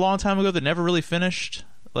writing a long time ago that never really finished?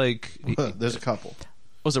 Like, There's a couple.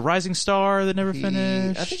 was it Rising Star that never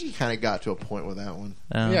finished? I think he kind of got to a point with that one.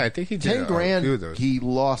 Yeah, I think he did 10 a few of grand, those. he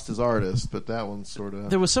lost his artist, but that one's sort of...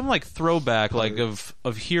 There was some throwback of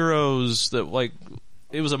heroes that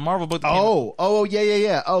it was a Marvel book. That came out-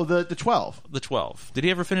 yeah. Oh, the 12. the 12. Did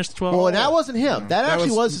he ever finish the 12? Well, and that wasn't him. That actually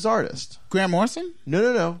was- was his artist. Grant Morrison?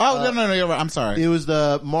 No. Oh, no, you're right. I'm sorry. It was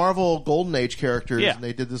the Marvel Golden Age characters, Yeah. and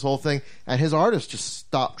they did this whole thing, and his artist just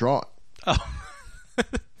stopped drawing. Oh.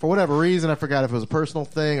 For whatever reason, I forgot if it was a personal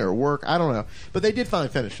thing or work. I don't know. But they did finally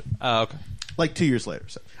finish it, Okay. like 2 years later.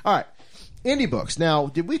 So, all right. Indie books. Now,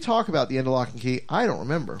 did we talk about the end of Lock and Key? I don't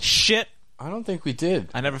remember. Shit. I don't think we did.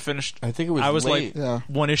 I never finished. I think it was I was late.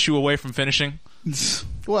 one issue away from finishing.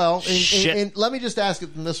 Well, Shit. and let me just ask it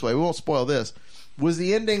in this way. We won't spoil this. Was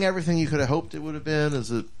the ending everything you could have hoped it would have been? Is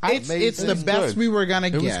it amazing? It's the best we were gonna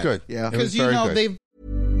It get. was good. Yeah. It was Because very good. they've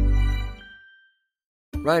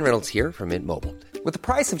Ryan Reynolds here from Mint Mobile. With the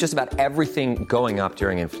price of just about everything going up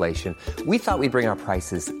during inflation, we thought we'd bring our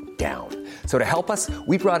prices down. So to help us,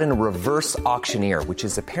 we brought in a reverse auctioneer, which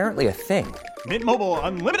is apparently a thing. Mint Mobile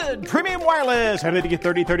Unlimited Premium Wireless. How to get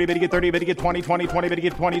 30, 30, bit to get 30, bit to get 20, 20, 20, bit to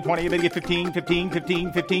get 20, 20, bit to get 15, 15,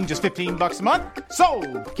 15, 15, just $15 a month?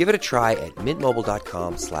 Sold! Give it a try at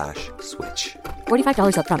mintmobile.com/switch.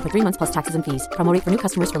 $45 up front for 3 months plus taxes and fees. Promo rate for new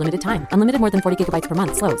customers for limited time. Unlimited more than 40 gigabytes per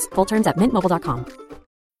month. Slows full terms at mintmobile.com.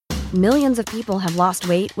 Millions of people have lost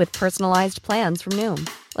weight with personalized plans from Noom.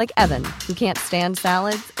 Like Evan, who can't stand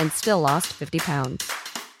salads and still lost 50 pounds.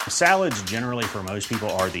 Salads generally for most people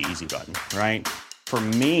are the easy button, right? For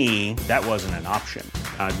me, that wasn't an option.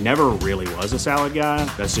 I never really was a salad guy.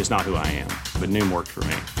 That's just not who I am. But Noom worked for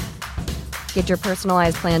me. Get your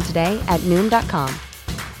personalized plan today at Noom.com.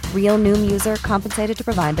 Real Noom user compensated to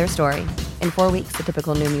provide their story. In 4 weeks, the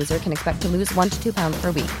typical Noom user can expect to lose 1 to 2 pounds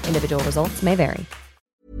per week. Individual results may vary.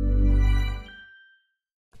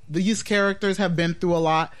 These characters have been through a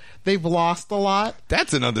lot. They've lost a lot.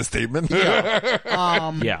 That's an understatement.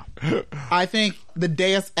 Yeah. I think the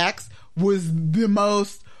Deus Ex was the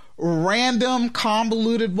most random,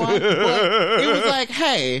 convoluted one. But it was like,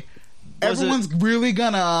 hey, everyone's really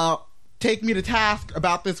gonna take me to task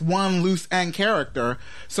about this one loose end character.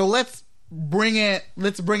 So let's bring it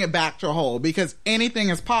back to a whole, because anything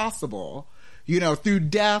is possible. You know, through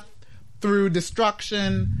death, through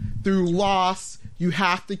destruction, through loss. You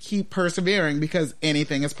have to keep persevering because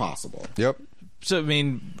anything is possible. Yep. So, I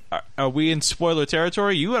mean, are we in spoiler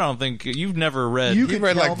territory? I don't think you've never read. You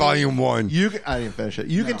read like volume 1. I didn't finish it.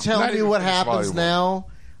 You can tell me what happens now.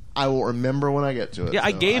 I will remember when I get to it. Yeah,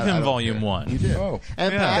 I gave him volume 1. You did. Oh,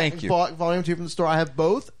 and yeah. Pat Thank you. bought volume 2 from the store. I have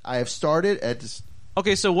both. I have started at just.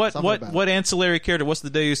 Okay, so what ancillary character? What's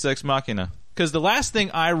the Deus Ex Machina? Because the last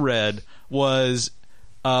thing I read was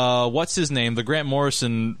what's his name? The Grant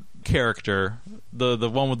Morrison character, the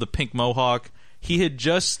one with the pink mohawk. He had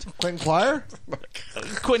just Quentin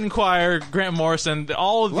Quire, Grant Morrison,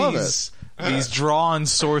 all of these drawn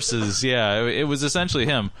sources. Yeah, it was essentially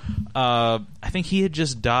him. I think he had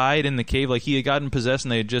just died in the cave. Like he had gotten possessed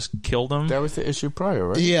and they had just killed him. That was the issue prior,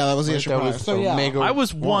 right? Yeah, that was the issue prior. So yeah, I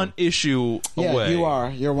was one issue away. You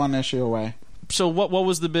are. You're one issue away. So what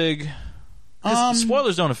was the big?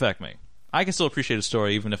 Spoilers don't affect me. I can still appreciate a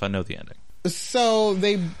story even if I know the ending. So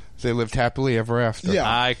they lived happily ever after.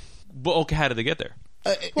 Yeah. Okay, how did they get there?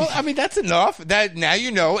 Well, I mean, that's enough. That now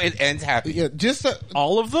you know it ends happy. Yeah, just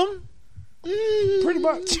all of them. Pretty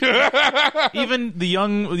much. Even the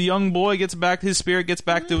young boy gets back. His spirit gets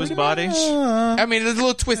back to his body. I mean, there's a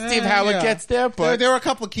little twisty of how it gets there, but there were a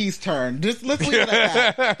couple of keys turned. Just let's leave it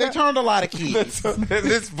at that. They turned a lot of keys.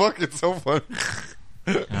 This book is so fun.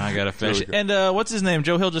 I gotta finish it. And what's his name?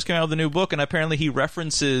 Joe Hill just came out with a new book, and apparently he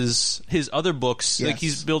references his other books. Yes. Like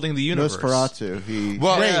he's building the universe.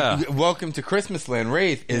 Nosferatu. Welcome to Christmas Land.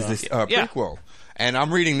 Wraith is this prequel, and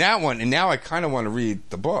I'm reading that one, and now I kind of want to read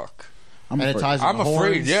the book. I'm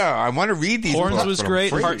afraid. Yeah, I want to read these. Horns books, was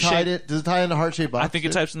great. Does it tie into Heart-Shaped Box? I think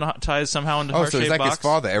it ties somehow into Heart-Shaped Box. So it's like his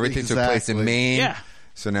father. Everything took place in Maine. Yeah.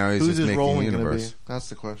 So now he's just making a universe. That's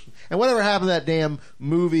the question. And whatever happened to that damn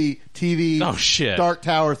movie, TV, Dark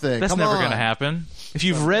Tower thing? That's never going to happen. If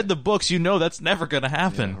you've read the books, you know that's never going to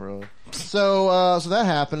happen. Yeah, really. So that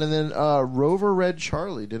happened, and then Rover read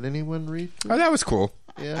Charlie. Did anyone read? Oh, that was cool.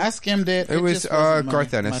 Yeah. I skimmed it. It was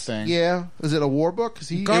Garth Ennis. My thing. Yeah. Was it a war book?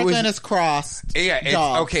 Garth Ennis crossed.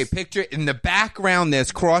 Yeah. Okay. Picture in the background.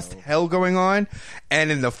 There's crossed hell going on,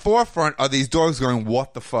 and in the forefront are these dogs going,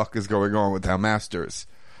 "What the fuck is going on with our masters?"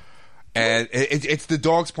 And it's the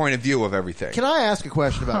dog's point of view of everything. Can I ask a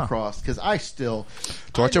question about Crossed? Because I still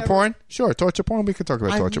torture porn. Sure, torture porn. We could talk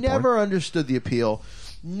about torture porn. I never understood the appeal.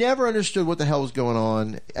 Never understood what the hell was going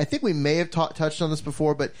on. I think we may have touched on this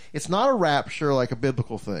before, but it's not a rapture like a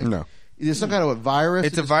biblical thing. No. There's some kind of a virus.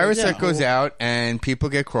 It's a virus that goes out, and people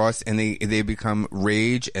get crossed, and they become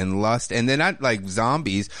rage and lust, and they're not like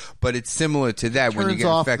zombies, but it's similar to that when you get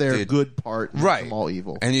off infected. Their good part, and right? Them all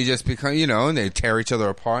evil, and you just become, and they tear each other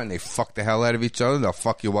apart, and they fuck the hell out of each other. They'll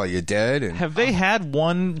fuck you while you're dead. And have they had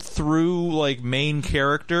one through like main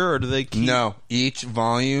character, or do they keep? No, each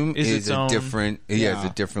volume is a different. Yeah,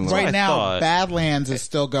 it's a different. Right now, Badlands is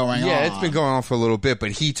still going on. Yeah, it's been going on for a little bit,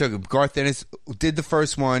 but he took Garth Ennis did the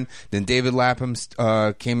first one, then David Lapham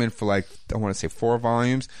came in for I want to say 4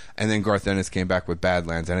 volumes, and then Garth Ennis came back with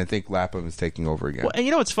Badlands, and I think Lapham is taking over again. Well, and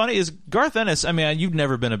what's funny is Garth Ennis, I mean, you've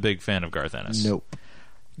never been a big fan of Garth Ennis. Nope.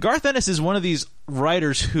 Garth Ennis is one of these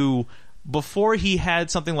writers who, before he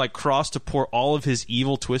had something like Cross to pour all of his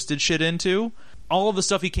evil, twisted shit into, all of the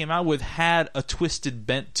stuff he came out with had a twisted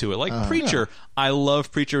bent to it. Like Preacher. Yeah. I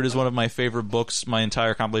love Preacher. It is one of my favorite books, my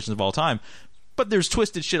entire compilations of all time. But there's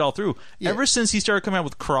twisted shit all through. Yeah. Ever since he started coming out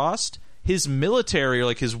with Crossed, his military,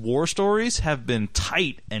 like his war stories, have been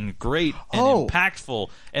tight and great and impactful.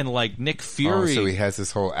 And like Nick Fury, so he has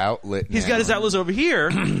this whole outlet. He's got his outlets over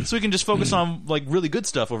here, so he can just focus on like really good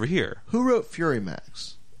stuff over here. Who wrote Fury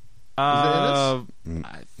Max? I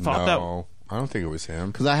thought that. I don't think it was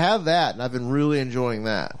him. Because I have that, and I've been really enjoying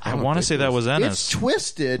that. I want to say that was Ennis. It's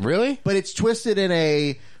twisted. Really? But it's twisted in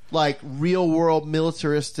a, like, real-world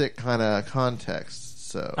militaristic kind of context.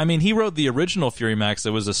 So I mean, he wrote the original Fury Max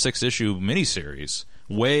that was a 6-issue miniseries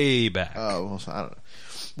way back. Oh, well, so I don't know.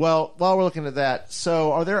 Well, while we're looking at that,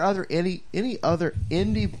 so are there any other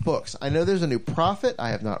indie books? I know there's a new Prophet. I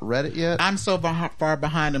have not read it yet. I'm so far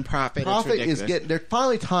behind in Prophet. Prophet is they're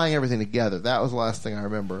finally tying everything together. That was the last thing I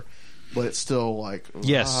remember. But it's still like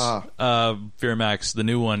yes, Fury Max, the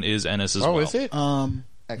new one is Ennis as well. Oh, is it?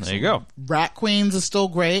 There you go. Rat Queens is still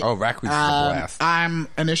great. Oh, Rat Queens is a blast. I'm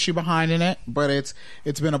an issue behind in it, but it's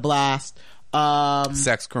been a blast.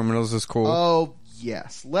 Sex Criminals is cool. Oh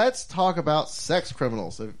yes, let's talk about Sex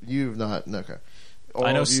Criminals. If you've not, okay.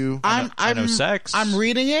 I know Sex. I'm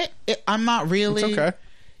reading it. I'm not really. It's okay.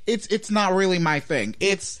 It's not really my thing.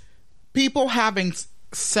 It's people having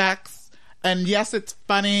sex. And yes, it's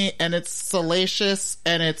funny, and it's salacious,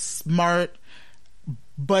 and it's smart,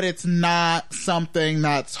 but it's not something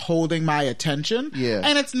that's holding my attention. Yeah.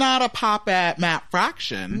 And it's not a pop at Matt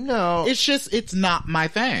Fraction. No. It's just, it's not my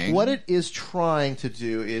thing. What it is trying to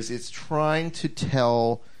do is it's trying to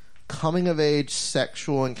tell coming-of-age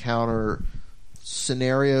sexual encounter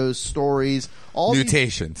scenarios, stories, all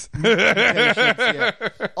mutations. Yeah.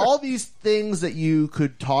 All these things that you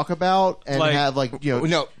could talk about and Like- have, like, you know.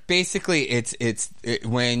 No, basically, it's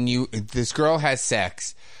when this girl has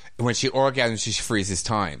sex. When she orgasms, she freezes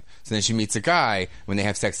time. So then she meets a guy. When they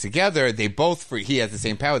have sex together, they both free. He has the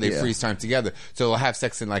same power. They freeze time together. So they'll have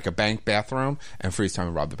sex in like a bank bathroom and freeze time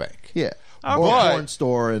and rob the bank. Yeah. Or Or a porn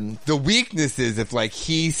store. And the weakness is if like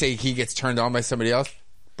he gets turned on by somebody else,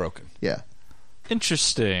 broken. yeah.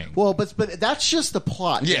 Interesting. Well, but that's just the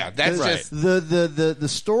plot. Yeah, that's just the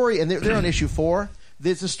story, and they're on issue 4.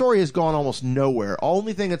 The story has gone almost nowhere.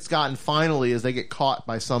 Only thing it's gotten finally is they get caught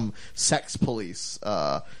by some sex police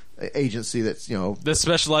agency that's, you know, that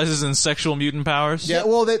specializes in sexual mutant powers. Yeah,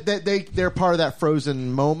 well, they're part of that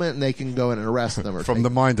frozen moment, and they can go in and arrest them. Or From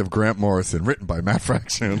the mind of Grant Morrison, written by Matt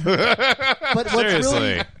Fraction. But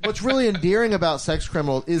Seriously. what's really endearing about Sex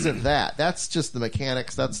Criminal isn't that. That's just the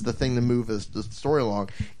mechanics. That's the thing to move the story along.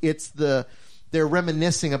 It's they're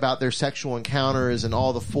reminiscing about their sexual encounters and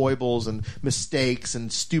all the foibles and mistakes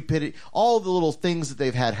and stupidity, all the little things that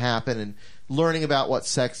they've had happen, and learning about what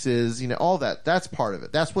sex is, you know, all that. That's part of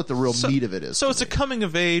it. That's what the real meat of it is. So it's a coming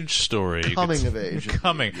of age story. Coming of age.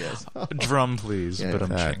 Coming. Yes. Drum, please. Yeah, but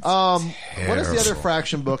I'm what is the other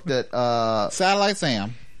Fraction book that Satellite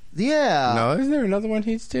Sam. Yeah. No, isn't there another one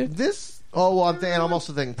he's did? This I'm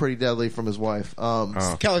also thinking Pretty Deadly from his wife.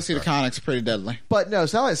 Kelly Cedar Comics, Pretty Deadly. But no,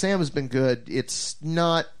 Satellite Sam has been good. It's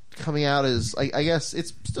not coming out as I guess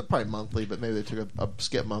it's still probably monthly, but maybe they took a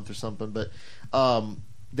skip month or something. But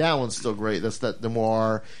that one's still great. That's that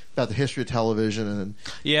memoir about the history of television, and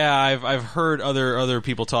yeah, I've heard other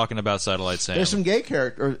people talking about Satellite Sam. There's some gay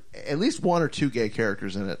characters, at least 1 or 2 gay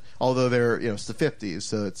characters in it. Although they're, you know, it's the 50s,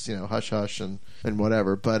 so it's, you know, hush hush and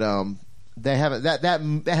whatever. But they haven't that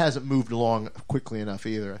hasn't moved along quickly enough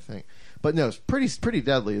either, I think. But no, it's Pretty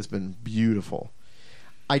Deadly has been beautiful.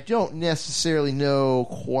 I don't necessarily know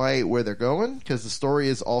quite where they're going, because the story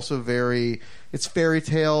is also it's fairy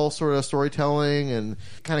tale sort of storytelling, and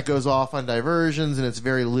kind of goes off on diversions, and it's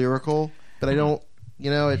very lyrical. But I don't, you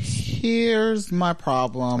know, it's... Here's my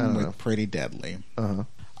problem with Pretty Deadly. Uh-huh.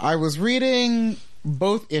 I was reading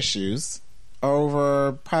both issues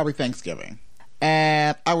over probably Thanksgiving,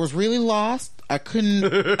 and I was really lost. I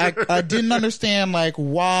couldn't... I didn't understand, like,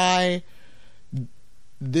 why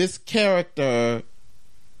this character...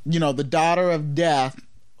 You know, the daughter of death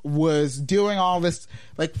was doing all this,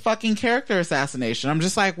 like, fucking character assassination. I'm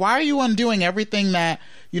just like, why are you undoing everything that,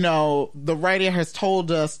 you know, the writer has told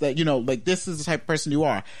us that, you know, like, this is the type of person you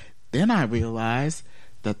are. Then I realized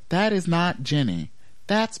that is not Jenny.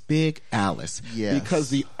 That's Big Alice. Yes. Because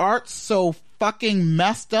the art's so fucking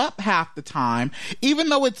messed up half the time, even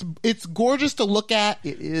though it's gorgeous to look at.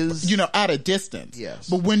 It is, you know, at a distance. Yes.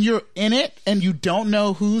 But when you're in it and you don't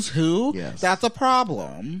know who's who, that's a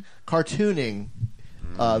problem. Cartooning,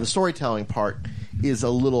 the storytelling part is a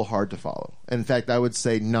little hard to follow. In fact, I would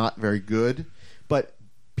say not very good, but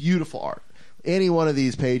beautiful art. Any one of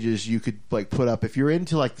these pages you could, like, put up if you're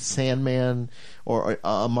into, like, the Sandman or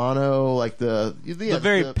Amano, like the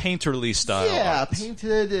very painterly style. Yeah, art.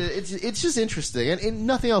 painted. It's just interesting, and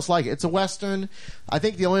nothing else like it. It's a Western. I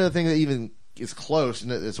think the only other thing that even is close,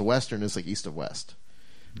 and it's a Western. It's like East of West.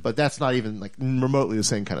 But that's not even like remotely the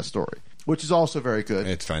same kind of story, which is also very good.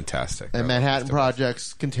 It's fantastic. And Manhattan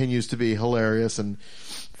Projects continues to be hilarious and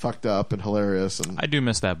fucked up and hilarious. And I do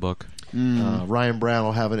miss that book. Ryan Brown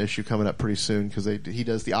will have an issue coming up pretty soon because he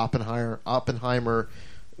does the Oppenheimer,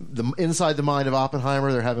 the inside the mind of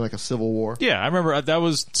Oppenheimer. They're having like a civil war. Yeah, I remember that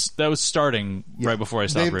was starting right before I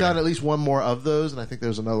stopped They've reading. done at least one more of those, and I think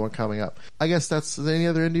there's another one coming up. I guess that's any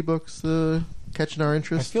other indie books catching our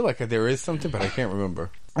interest. I feel like there is something, but I can't remember.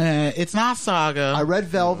 It's not Saga. I read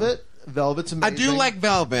Velvet. Velvet's amazing. I do like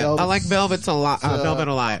Velvet. I like Velvet a lot. Velvet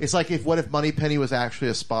a lot. It's like what if Moneypenny was actually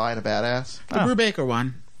a spy and a badass? The Brubaker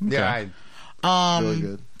one. Yeah. Really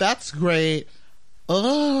good. That's great.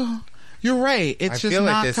 Oh, you're right. It's just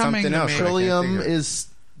not coming to me. Trillium is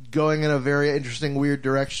going in a very interesting, weird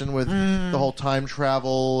direction with the whole time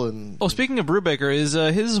travel and. Oh, speaking of Brubaker, is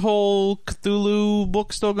his whole Cthulhu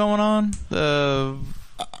book still going on? Fatale.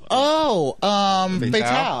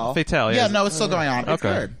 Fatale. Yeah, no, it's still going on. It's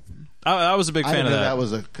good. I was a big fan of that. That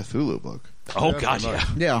was a Cthulhu book. Oh God, yeah,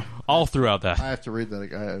 yeah, all throughout that. I have to read that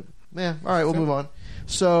again. Yeah. All right, we'll move on.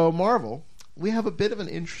 So Marvel, we have a bit of an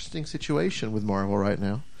interesting situation with Marvel right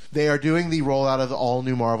now. They are doing the rollout of the all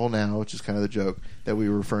new Marvel now, which is kind of the joke that we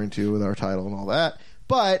were referring to with our title and all that.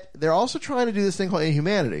 But they're also trying to do this thing called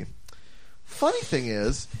Inhumanity. Funny thing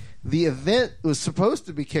is, the event was supposed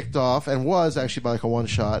to be kicked off and was actually by like a one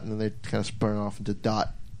shot, and then they kind of sprung off into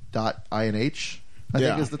 .inh. I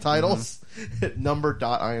think is the titles.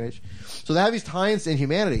 Number.inh. So they have these tie-ins to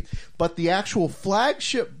Inhumanity, but the actual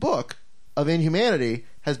flagship book of Inhumanity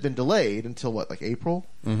has been delayed until like April?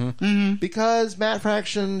 Because Matt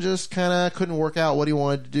Fraction just kind of couldn't work out what he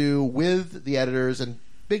wanted to do with the editors, and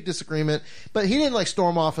big disagreement. But he didn't like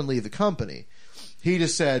storm off and leave the company. He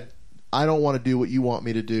just said, I don't want to do what you want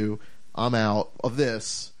me to do. I'm out of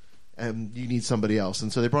this, and you need somebody else.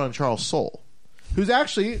 And so they brought in Charles Soule, who's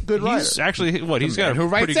actually a good writer. He's actually what he's got. Who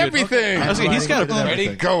writes everything? He's got a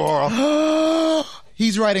ready go, Oral.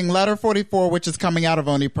 He's writing Letter 44, which is coming out of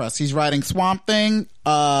Oni Press. He's writing Swamp Thing.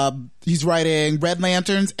 He's writing Red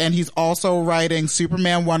Lanterns, and he's also writing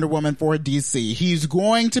Superman, Wonder Woman for DC. He's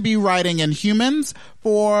going to be writing Inhumans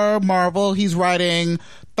for Marvel. He's writing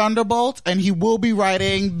Thunderbolts, and he will be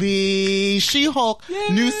writing the She-Hulk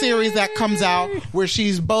new series that comes out, where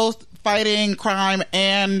she's both fighting crime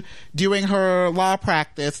and doing her law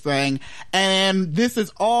practice thing. And this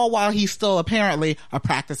is all while he's still apparently a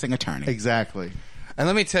practicing attorney. Exactly. And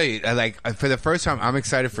let me tell you, for the first time, I'm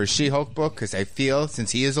excited for a She-Hulk book because I feel,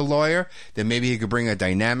 since he is a lawyer, that maybe he could bring a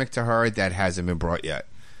dynamic to her that hasn't been brought yet.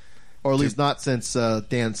 Or at least not since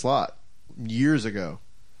Dan Slott years ago.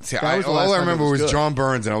 See, all I remember was John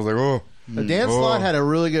Burns, and I was like, oh. Dan Slott had a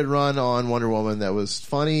really good run on Wonder Woman that was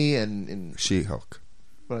funny and She-Hulk.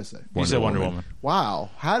 What did I say? You said Wonder Woman. Wow.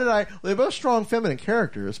 How did I... They're both strong feminine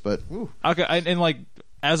characters, but... Ooh. Okay, and like,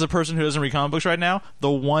 as a person who doesn't read comic books right now, the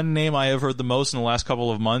one name I have heard the most in the last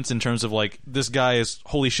couple of months in terms of like, this guy is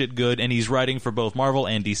holy shit good, and he's writing for both Marvel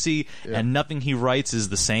and DC, and nothing he writes is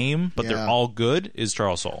the same, but they're all good, is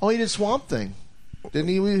Charles Soule. Oh, he did Swamp Thing. Didn't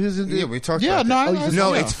he? Yeah, we talked about that.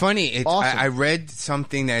 No, it's funny. Awesome. I read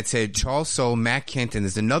something that said Charles Soule, Matt Kinton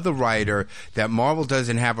is another writer that Marvel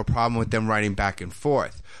doesn't have a problem with them writing back and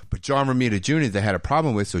forth. But John Romita Jr. they had a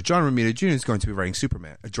problem with, so John Romita Jr. is going to be writing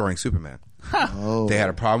drawing Superman. Oh. They had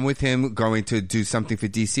a problem with him going to do something for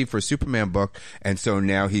DC for a Superman book, and so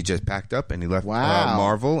now he just packed up and he left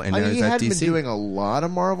Marvel, and now he's at DC. He hadn't been doing a lot of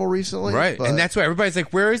Marvel recently, right? And that's why everybody's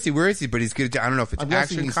like, "Where is he? Where is he?" But he's going to. I don't know if it's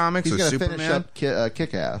Action Comics or Superman. He's going to finish up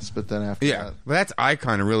Kick-Ass, but then after that, well, that's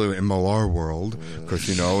Icon really in Millar world, because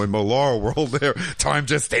in Millar world, there time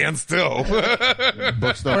just stands still.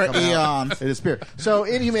 Books don't come out. They disappear. So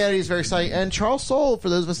Inhumanity is very exciting, and Charles Soule, for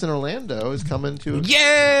those of us in Orlando, is coming to.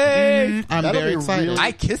 Yay! I'm very excited.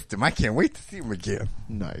 I kissed him. I can't wait to see him again.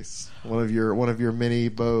 Nice. One of your many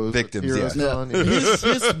bows. Victims,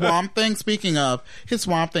 his Swamp Thing, speaking of, his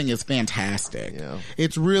Swamp Thing is fantastic. Yeah.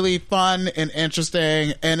 It's really fun and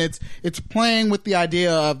interesting, and it's playing with the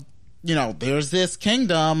idea of, there's this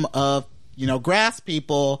kingdom of, grass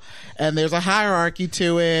people, and there's a hierarchy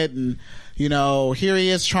to it, and here he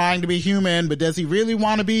is trying to be human, but does he really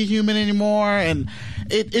want to be human anymore? And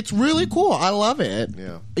it's really cool. I love it.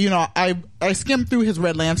 Yeah. I skimmed through his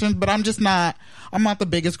Red Lanterns, but I'm not the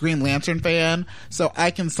biggest Green Lantern fan, so I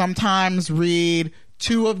can sometimes read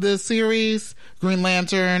 2 of the series, Green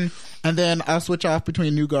Lantern, and then I'll switch off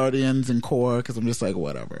between New Guardians and Core because I'm just like,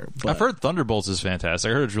 whatever. But I've heard Thunderbolts is fantastic.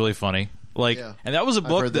 I heard it's really funny. And that was a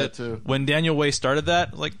book that when Daniel Way started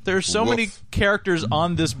that, there's so many characters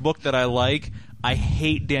on this book that I like, I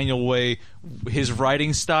hate Daniel Way, his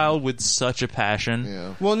writing style with such a passion.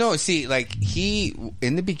 Yeah. Well, no, see, like, he,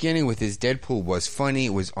 in the beginning with his Deadpool was funny,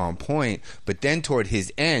 it was on point, but then toward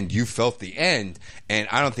his end, you felt the end, and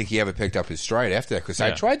I don't think he ever picked up his stride after that, because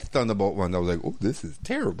I tried the Thunderbolt one, I was like, oh, this is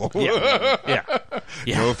terrible. Yeah.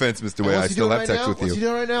 No offense, Mr. Way, I still have sex with you. What's he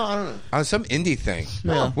doing right now? I don't know. Some indie thing.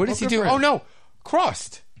 Yeah. What does he Good do? for him. Oh, no,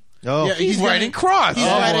 Crossed. Oh, Yeah, He's writing Cross. He's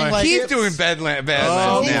writing, like, he's doing Badlands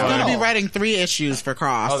He's now. going to be writing 3 issues for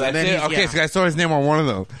Cross. Oh, that's and then it? Okay, so I saw his name on one of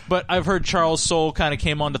them. But I've heard Charles Soule kind of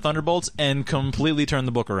came on to Thunderbolts and completely turned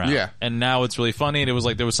the book around. Yeah. And now it's really funny, and it was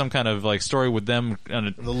like there was some kind of like story with them.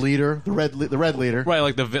 And the leader, the red leader. Right,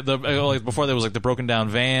 like the like before there was like the broken down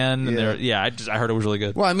van. And Yeah. I heard it was really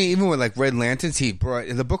good. Well, I mean, even with like Red Lanterns, he brought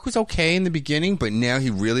the book was okay in the beginning, but now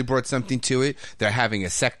he really brought something to it. They're having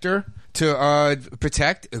a sector to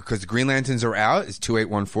protect because the Green Lanterns are out. It's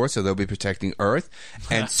 2814, so they'll be protecting Earth.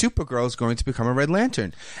 And Supergirl is going to become a Red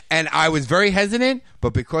Lantern. And I was very hesitant,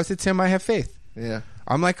 but because it's him, I have faith. Yeah.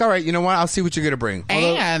 I'm like, all right, you know what? I'll see what you're going to bring.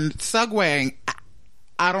 And segueing,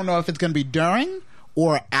 I don't know if it's going to be during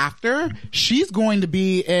or after. She's going to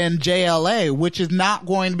be in JLA, which is not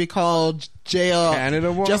going to be called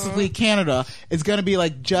Canada one? Justice League Canada. It's going to be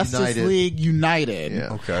like Justice League United.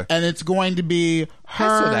 Yeah. Okay. And it's going to be her.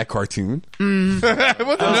 I saw that cartoon. Wasn't it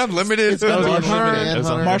Unlimited? It's going to be Unlimited. her,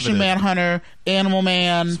 Unlimited. Martian Manhunter, Animal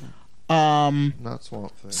Man, Not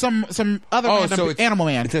Swamp Thing. some other random Animal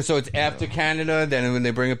Man. So it's after Canada, then when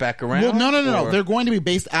they bring it back around? Well, no. Or- They're going to be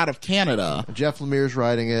based out of Canada. Jeff Lemire's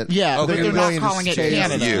writing it. Yeah, Okay. they're going not into calling it space.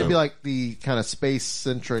 Canada. It's going to be like the kind of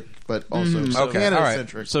space-centric, but also Okay,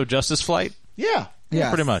 Canada-centric. So Justice Flight, Yeah.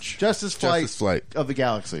 pretty much Justice Flight Flight. of the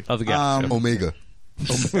Galaxy. of the galaxy. Omega.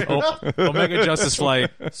 Omega Justice Flight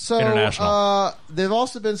So International. there've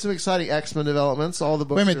also been some exciting X-Men developments. All the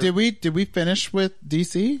books. Wait a minute, are- did we finish with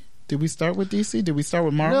DC? Did we start with DC? Did we start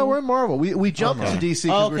with Marvel? No, we're in Marvel. We jumped to DC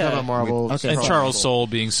because we were talking about Marvel. Okay. and Charles Soule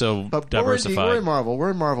being so But diversified. We're in Marvel.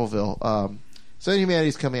 We're in Marvelville. So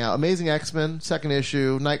Humanity's coming out. Amazing X-Men, second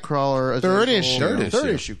issue. Nightcrawler, Third Azazel. issue. Third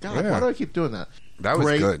issue. God, Yeah. why do I keep doing that? That was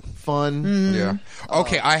Great, good. fun. Yeah.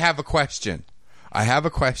 Okay, I have a question.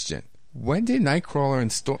 When did Nightcrawler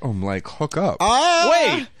and Storm hook up?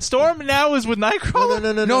 Wait, Storm now is with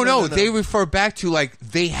Nightcrawler? No. They refer back to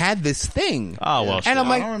they had this thing. Oh, well, and I'm I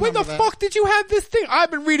like, don't when the remember that. fuck did you have this thing?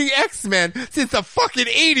 I've been reading X-Men since the fucking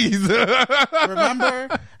 80s.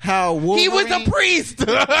 Remember how Wolverine... He was a priest.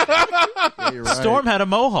 Yeah, you're right. Storm had a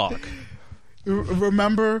mohawk.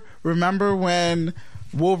 Remember when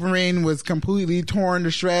Wolverine was completely torn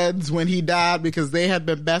to shreds when he died because they had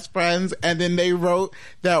been best friends, and then they wrote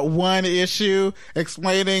that one issue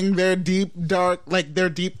explaining their deep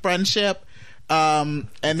friendship, and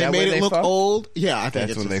they that made when it they look fucked? old. Yeah, I think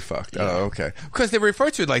That's it's when just- they fucked. Oh, okay. Because they refer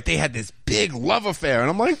to it like they had this big love affair, and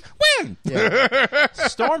I'm like, when?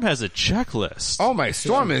 Storm has a checklist. Oh my,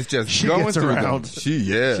 Storm is just She going gets through around. them.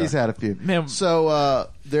 She's had a few. Man. So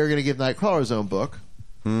they're going to give Nightcrawler his own book.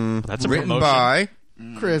 That's a written promotion. by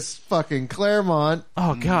Chris fucking Claremont.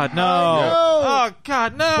 Oh God, no! No. Oh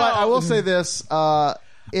God, no! But I will say this: if I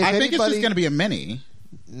think it's just anybody- going to be a mini.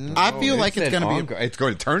 I feel like it's going to be. It's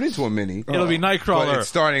going to turn into a mini. It'll be Nightcrawler. But it's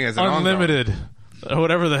starting as an Unlimited.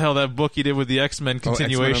 Whatever the hell that book he did with the X-Men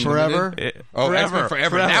continuation. Forever? X-Men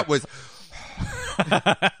Forever. That was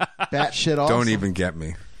Bat shit awesome. don't even get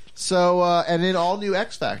me. So and then all new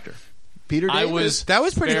X Factor. Peter Davis. That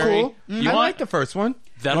was pretty Very- cool. You I want- liked the first one.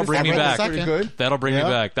 That'll bring me read the back. second. Pretty good. That'll bring me Yeah.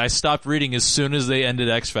 back. I stopped reading as soon as they ended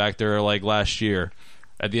X Factor, last year.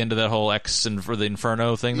 At the end of that whole X and for the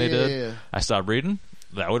Inferno thing they did, Yeah. I stopped reading.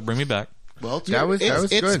 That would bring me back. Well, That was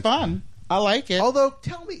It's good. fun. I like it. although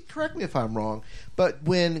correct me if I'm wrong, but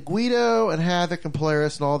when Guido and Havoc and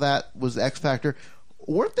Polaris and all that was X Factor,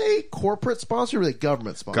 weren't they corporate sponsored or were they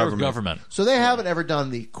government sponsored? Government. So they haven't ever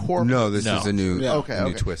done the corporate. No, this No. is a new, Okay.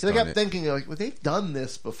 new twist So they on kept it. thinking well, they've done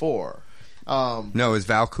this before. No, it was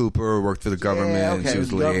Val Cooper worked for the government. Yeah, okay, She it was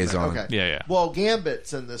government, liaison. Okay. Yeah. Well,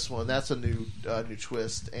 Gambit's in this one. That's a new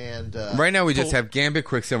twist. And Right now we just have Gambit,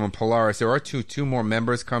 Quicksilver, and Polaris. There are two more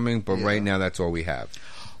members coming, but right now that's all we have.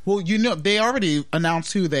 Well, they already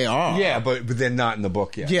announced who they are. Yeah, but they're not in the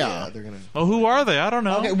book yet. Yeah. they're gonna. Oh, who are they? I don't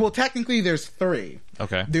know. Okay, well, technically there's 3.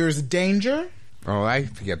 Okay. There's Danger. Oh, I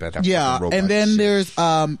forget about that. Yeah, fucking robot and then shit. there's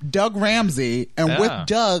Doug Ramsey, and Yeah. with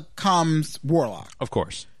Doug comes Warlock. Of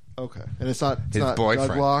course. Okay, and it's not his not boyfriend.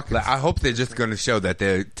 Doug Locke, Like, I hope they're just going to show that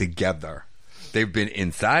they're together. They've been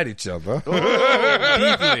inside each other.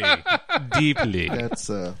 Deeply. That's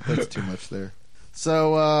too much there.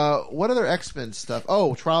 So, what other X-Men stuff?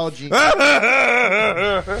 Oh, Trial of Genius.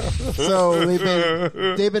 So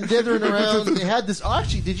they've been dithering around. They had this. Oh,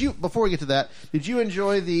 actually, before we get to that, did you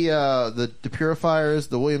enjoy the Purifiers,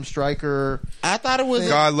 the William Stryker? I thought it was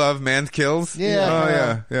God Love Man Kills.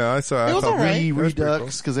 Yeah. Yeah. I saw. It was all right.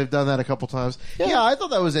 Redux, because they've done that a couple times. Yeah, I thought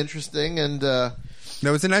that was interesting, and that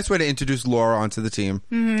was a nice way to introduce Laura onto the team.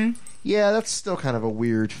 Mm-hmm. Yeah, that's still kind of a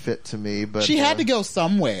weird fit to me, but she had to go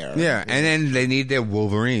somewhere. Yeah, and then they need their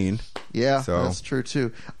Wolverine. Yeah, so that's true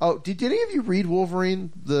too. Oh, did any of you read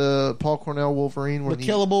Wolverine, the Paul Cornell Wolverine,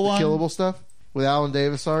 killable one, the killable stuff with Alan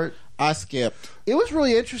Davis art? I skipped. It was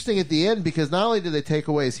really interesting at the end because not only did they take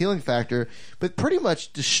away his healing factor, but pretty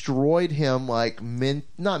much destroyed him, like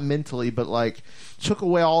not mentally, but like took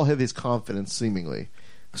away all of his confidence. Seemingly,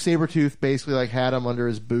 Sabretooth basically like had him under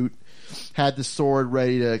his boot. Had the sword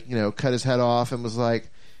ready to, cut his head off, and was like,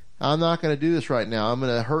 I'm not going to do this right now. I'm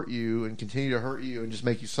going to hurt you and continue to hurt you and just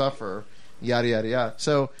make you suffer, yada, yada, yada.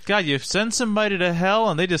 So, God, you send somebody to hell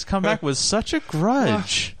and they just come back with such a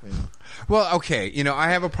grudge. Well, okay, I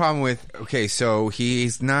have a problem with, so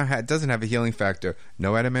he's doesn't have a healing factor.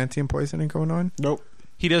 No adamantium poisoning going on? Nope.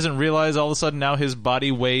 He doesn't realize all of a sudden now his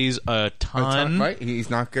body weighs a ton. Right?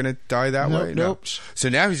 He's not going to die that way? Nope. No. So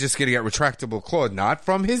now he's just going to get retractable claws, not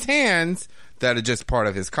from his hands, that are just part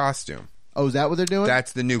of his costume. Oh, is that what they're doing?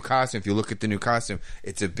 That's the new costume. If you look at the new costume,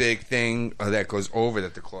 it's a big thing that goes over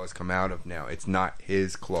that the claws come out of now. It's not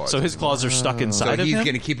his claws. So his claws are stuck inside of him? So he's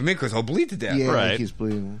going to keep him in because he'll bleed to death. Yeah, right. He's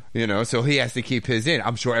bleeding. So he has to keep his in.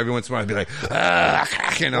 I'm sure every once in a while he'll be like,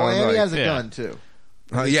 and he has a gun, too.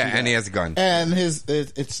 And he has a gun. And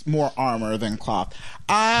it's more armor than cloth.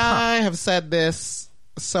 I have said this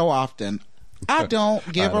so often. I don't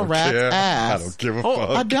give a rat's ass. I don't give a fuck.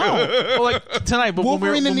 I don't. Well, like tonight, but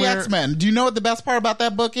Wolverine and the X-Men. Do you know what the best part about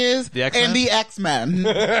that book is? The X-Men? And the X-Men.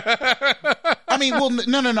 I mean, well,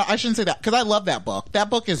 no. I shouldn't say that because I love that book. That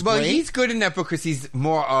book is great. He's good in that book because he's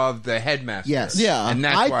more of the headmaster. Yes. Yeah. And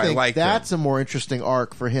that's why I like that's a more interesting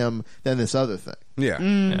arc for him than this other thing. Yeah.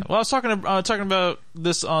 Yeah. Well, I was talking about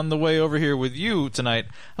this on the way over here with you tonight.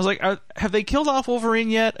 I was like, have they killed off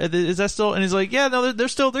Wolverine yet? Is that still? And he's like, yeah, no,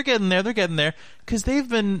 they're getting there, because they've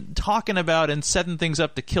been talking about and setting things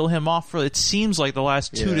up to kill him off for it seems like the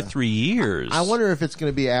last 2 to 3 years. I wonder if it's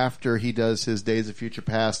going to be after he does his Days of Future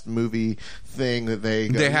Past movie thing that they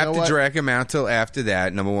have to drag him out till after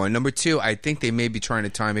that. Number one. Number two, I think they may be trying to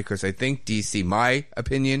time it because I think DC, my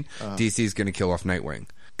opinion, DC is going to kill off Nightwing.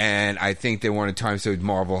 And I think they want to time so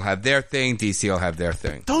Marvel will have their thing, DC will have their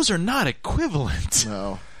thing. Those are not equivalent.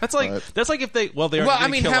 No. That's like if they kill off no,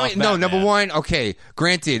 Batman. number one, okay,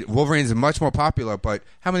 granted, Wolverine's much more popular, but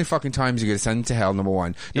how many fucking times are you going to send him to hell, number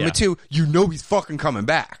one? Number two, he's fucking coming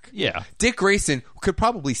back. Yeah. Dick Grayson could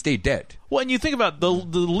probably stay dead. Well, and you think about the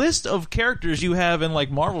list of characters you have in like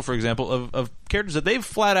Marvel, for example, of characters that they've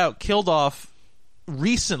flat out killed off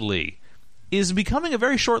recently is becoming a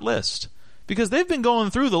very short list. Because they've been going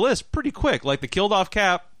through the list pretty quick. Like the killed off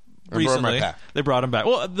Cap recently. They brought him back.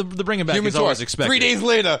 Well, the bring him back is always expected. 3 days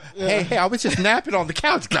later. Yeah. Hey, I was just napping on the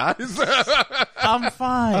couch, guys. I'm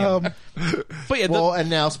fine. But yeah, and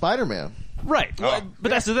now Spider-Man. Right. Well, but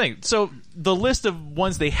that's the thing. So the list of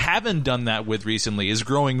ones they haven't done that with recently is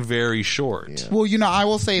growing very short. Yeah. Well, I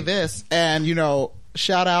will say this, and,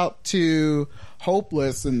 shout out to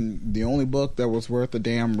Hopeless and the only book that was worth a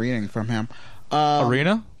damn reading from him.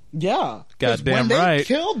 Arena? Yeah. Goddamn when right. They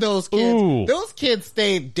killed those kids. Those kids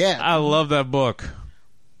stayed dead. I love that book.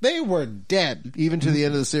 They were dead. Even to the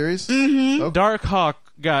end of the series? Mm-hmm. Okay. Darkhawk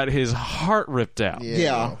got his heart ripped out.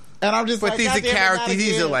 Yeah. And I'm just but these are characters,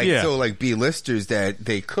 these are like B-listers that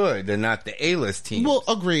they could. They're not the A-list team. Well,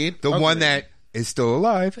 agreed. The one that is still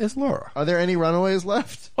alive is Laura. Are there any Runaways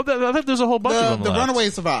left? Oh, I think there's a whole bunch of them The left.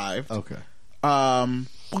 Runaways survived. Okay.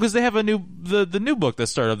 Because they have the new book that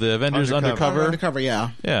started, the Avengers Undercover. Undercover,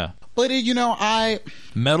 yeah. Yeah. But,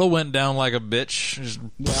 Metal went down like a bitch.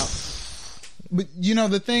 Yeah. But,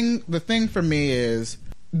 the thing for me is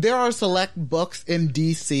there are select books in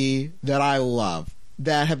DC that I love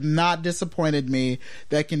that have not disappointed me,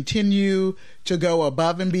 that continue to go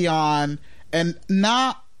above and beyond and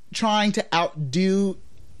not trying to outdo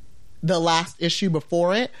the last issue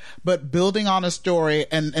before it, but building on a story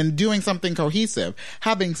and doing something cohesive.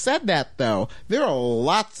 Having said that, though, there are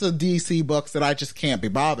lots of DC books that I just can't be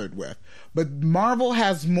bothered with. But Marvel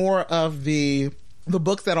has more of the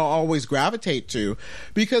books that I'll always gravitate to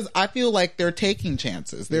because I feel like they're taking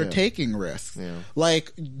chances. They're taking risks. Yeah.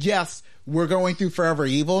 Like, yes, we're going through Forever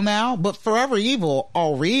Evil now, but Forever Evil,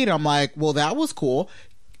 I'll read, I'm like, well, that was cool.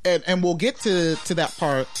 And we'll get to that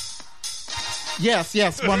part.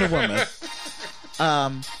 Yes, Wonder Woman.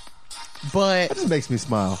 But that just makes me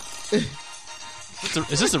smile.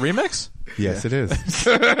 Is this a remix? Yes, it is.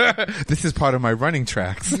 This is part of my running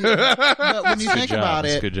tracks. But when you think about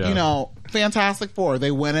it, you know, Fantastic Four,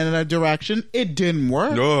 they went in a direction. It didn't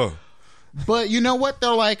work. No. But you know what?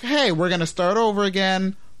 They're like, hey, we're going to start over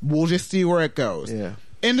again. We'll just see where it goes. Yeah.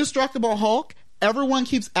 Indestructible Hulk, everyone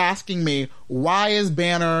keeps asking me, why is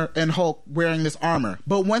Banner and Hulk wearing this armor?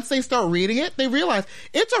 But once they start reading it, they realize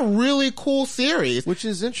it's a really cool series. Which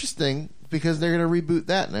is interesting because they're going to reboot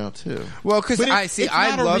that now, too. Well, because I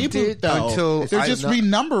loved reboot, it though. until... They're just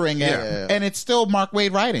renumbering it, and it's still Mark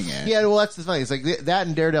Waid writing it. Yeah, well, that's the thing. It's like that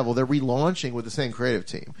and Daredevil, they're relaunching with the same creative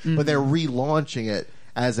team, but they're relaunching it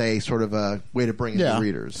as a sort of a way to bring in the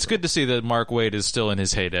readers. It's good to see that Mark Waid is still in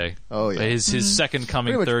his heyday. Oh, yeah. His second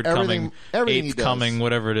coming, third coming, eighth coming,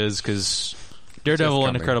 whatever it is, because Daredevil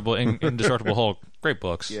and Indestructible Hulk, great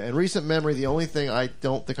books. Yeah, in recent memory, the only thing I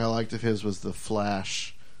don't think I liked of his was the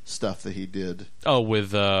Flash stuff that he did. Oh,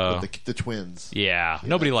 with the twins. Yeah,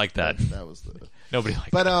 nobody liked that. That was the... Nobody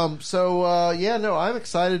liked that. But, I'm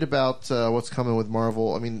excited about what's coming with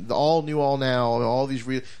Marvel. I mean, the all new, all now, all these...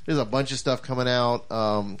 there's a bunch of stuff coming out.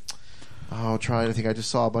 Trying to think. I just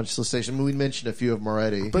saw a bunch of solicitation. I mean, we mentioned a few of them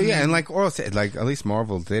already. But yeah, and like Oral said, like at least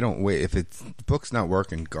Marvel, they don't wait. If it's the book's not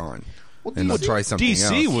working, gone. Well, and they'll try something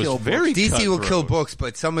else. DC was very DC will kill books,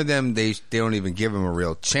 but some of them they don't even give them a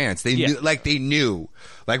real chance. They knew,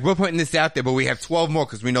 like we're putting this out there, but we have 12 more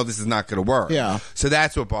because we know this is not going to work. Yeah. So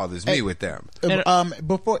that's what bothers me with them.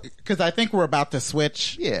 Before, because I think we're about to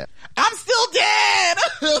switch. Yeah. I'm still dead.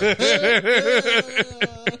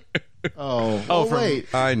 Wait.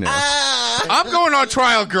 I know. I'm going on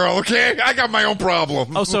trial, girl. Okay, I got my own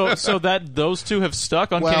problem. Oh, so that those two have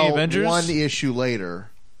stuck on Kenny Avengers? One issue later.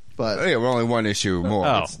 But yeah, we're only one issue more.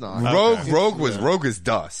 It's not. Rogue is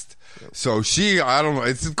dust. So I don't know.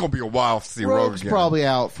 It's going to be a while to see Rogue Rogue's again. probably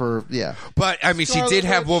out for But I mean, Scarlet she did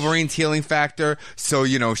have Witch. Wolverine's healing factor, so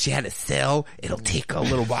she had to sell. It'll take a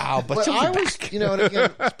little while, but she'll be back. And again,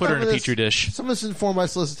 put her in a petri dish. Some of this informed by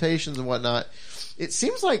solicitations and whatnot. It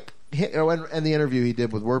seems like, and the interview he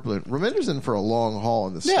did with Werpelin, Remender's in for a long haul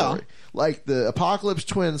in this story. Like the Apocalypse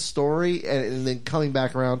Twins story, and then coming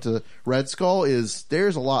back around to Red Skull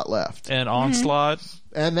there's a lot left, and Onslaught,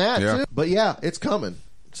 and that too. But yeah, it's coming.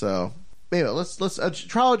 So anyway, let's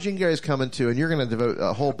Trial of Jean Grey's coming too, and you're going to devote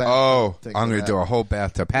a whole bathtub. Oh, thing I'm to going to do a whole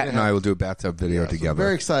bathtub. Pat and I will do a bathtub video so together. I'm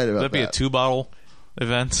very excited about that. That'd be a 2-bottle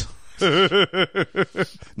event.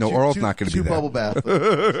 No, Oral's not going to be there. 2 bubble bath.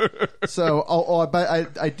 So,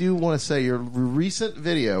 but I do want to say your recent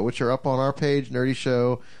video, which are up on our page, Nerdy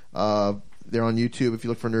Show. They're on YouTube if you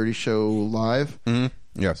look for Nerdy Show Live. Mm-hmm.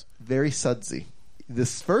 Yes. Very sudsy.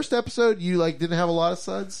 This first episode, you didn't have a lot of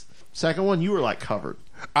suds. Second one, you were covered.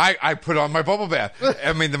 I put on my bubble bath.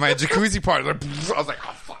 I mean, my jacuzzi part. I was like,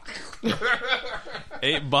 oh fuck.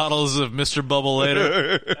 8 bottles of Mr. Bubble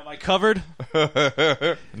later. Am I covered?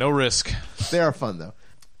 No risk. They are fun though,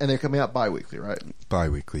 and they're coming out bi-weekly, right?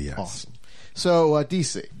 Bi-weekly, yes. Awesome. So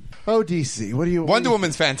DC. Oh, DC. What do you? Wonder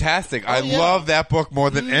Woman's fantastic. I love that book more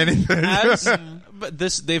than anything. But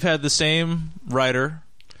they've had the same writer,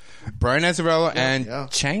 Brian Azzarello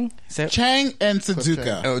and Chang? Chang and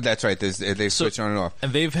Suzuka. Oh, that's right. They switch on and off.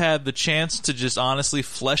 And they've had the chance to just honestly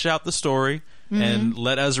flesh out the story and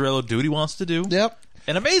let Azzarello do what he wants to do. Yep.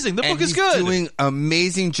 And amazing. The book he's is good. Doing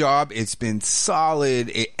amazing job. It's been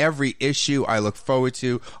solid. Every issue I look forward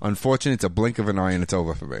to. Unfortunately, it's a blink of an eye and it's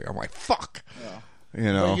over for me. I'm like, fuck. Yeah.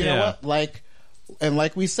 You know what?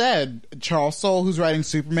 Like we said, Charles Soule, who's writing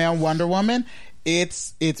Superman, Wonder Woman,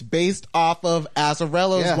 it's based off of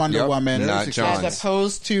Azzarello's Wonder Woman, not John's. as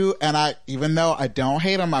opposed to, and even though I don't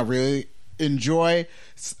hate him, I really enjoy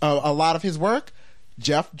a lot of his work.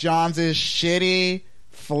 Jeff Johns' shitty,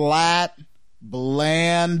 flat,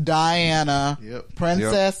 bland Diana,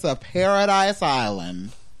 Princess of Paradise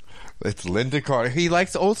Island. It's Linda Carter. He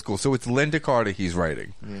likes old school, so it's Linda Carter he's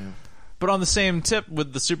writing. Yeah. But on the same tip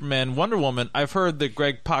with the Superman Wonder Woman, I've heard that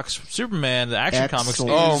Greg Pak's Superman, the action comics, is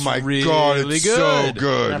really God, it's good. so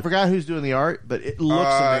good. And I forgot who's doing the art, but it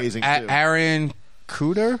looks amazing too. Aaron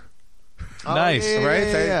Cooter? Nice, right?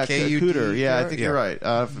 Yeah, K-U-T-E-R? Cooter. Yeah, I think you're right.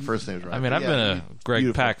 First name's right. I mean, I've been a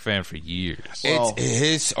Greg Pak fan for years. It's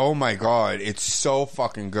his. Oh my god, it's so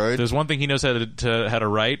fucking good. There's one thing he knows how to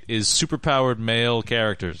write is superpowered male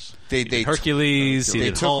characters. They Hercules. They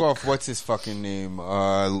took off what's his fucking name,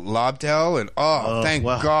 Lobdell, and thank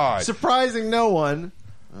God, surprising no one.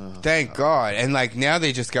 Thank God, and now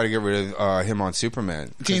they just got to get rid of him on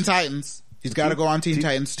Superman. Teen Titans. He's got to go on Teen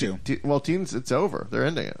Titans too. Teens, it's over. They're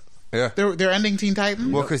ending it. Yeah, they're ending Teen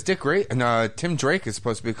Titans. Well, because Tim Drake is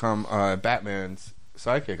supposed to become Batman's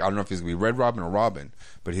sidekick. I don't know if he's going to be Red Robin or Robin,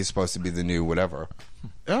 but he's supposed to be the new whatever.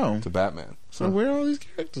 Oh, to Batman. So where are all these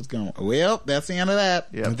characters going? Well, that's the end of that.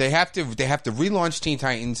 Yeah. They have to relaunch Teen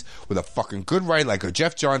Titans with a fucking good writer, like a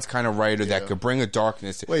Jeff Johns kind of writer that could bring a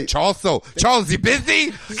darkness. Wait, Charles, is he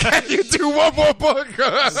busy? Can you do one more book?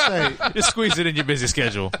 Just squeeze it in your busy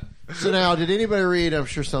schedule. So now, did anybody read? I'm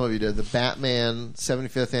sure some of you did. The Batman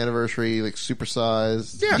 75th anniversary, like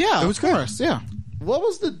supersized. Yeah, it was good. Yeah. What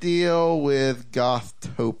was the deal with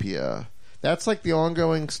Gothtopia? That's like the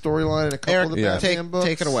ongoing storyline in a couple of the Batman books.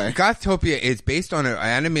 Take it away. Gothtopia is based on an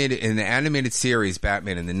animated series,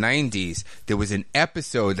 Batman, in the 90s. There was an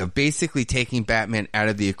episode of basically taking Batman out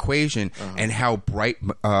of the equation and how bright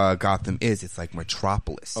Gotham is. It's like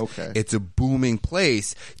Metropolis. Okay. It's a booming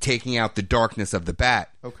place, taking out the darkness of the Bat.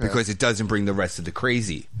 Okay. Because it doesn't bring the rest of the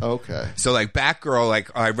crazy. Okay. So like Batgirl, like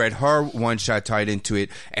I read her one shot tied into it,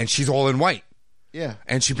 and she's all in white. Yeah.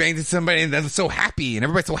 And she banged into somebody, and they're so happy, and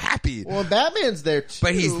everybody's so happy. Well, Batman's there, too.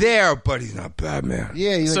 But he's there, but he's not Batman.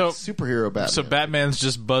 Yeah, he's like superhero Batman. So Batman's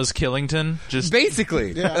just Buzz Killington? Just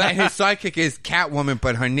basically. Yeah. And his sidekick is Catwoman,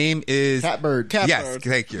 but her name is... Catbird. Yes,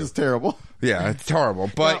 thank you. It's terrible. Yeah, it's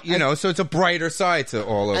horrible. But, so it's a brighter side to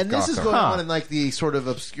all of And this Gotham. is going on in like the sort of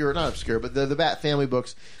obscure, not obscure, but the Bat family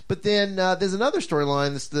books. But then there's another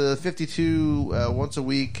storyline. It's the 52 once a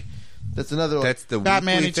week. That's another... That's the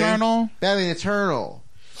Batman Eternal. Batman Eternal.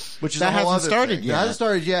 Which is that a whole hasn't other started thing. yet. It hasn't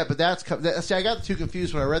started yet, but see, I got too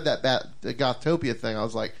confused when I read that the Gothtopia thing. I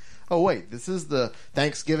was like, oh wait, this is the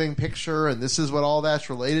Thanksgiving picture, and this is what all that's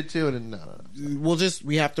related to. And no.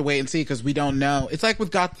 We have to wait and see because we don't know. It's like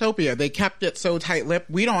with Gothtopia, they kept it so tight-lipped.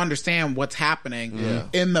 We don't understand what's happening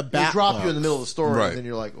in the Bat. They drop books. you in the middle of the story, Right. and then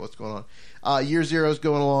you're like, what's going on? Year Zero is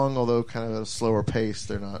going along, although kind of at a slower pace.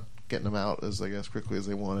 They're not getting them out as quickly as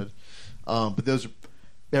they wanted. But those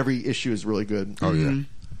every issue is really good. Oh yeah.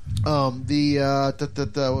 What's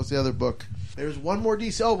the other book? There's one more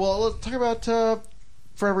DC. Oh well, let's talk about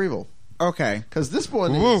Forever Evil. Okay, because this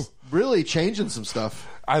one is really changing some stuff.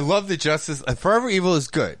 I love the Justice... Forever Evil is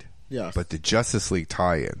good. Yeah. But the Justice League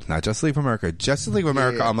tie-in, not Justice League of America, Justice League of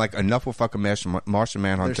America, Yeah. I'm like, enough with fucking Martian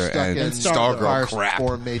Manhunter and Stargirl crap.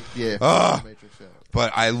 Matrix, yeah.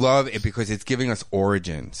 But I love it because it's giving us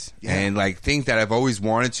origins and like things that I've always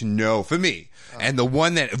wanted to know for me. And the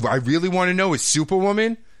one that I really want to know is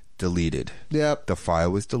Superwoman. Deleted. Yep. The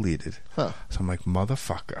file was deleted. Huh. So I'm like,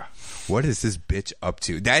 motherfucker, what is this bitch up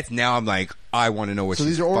to? That's now I'm like, I want to know what So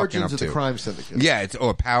she's these are fucking origins up of to. the crime syndicate. Yeah, it's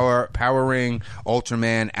Power Ring,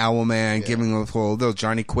 Ultraman, Owlman, giving a little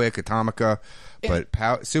Johnny Quick, Atomica.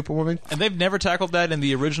 But Superwoman? And they've never tackled that in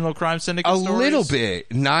the original Crime Syndicate A stories? little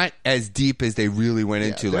bit. Not as deep as they really went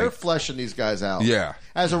into. They're Like, fleshing these guys out. Yeah.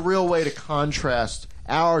 As a real way to contrast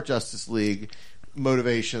our Justice League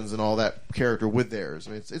motivations and all that character with theirs.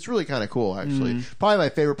 I mean, it's really kind of cool, actually. Probably my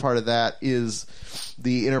favorite part of that is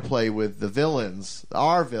the interplay with the villains,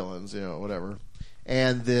 our villains, whatever,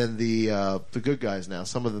 and then the good guys now.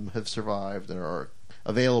 Some of them have survived and are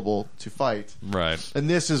available to fight. Right. And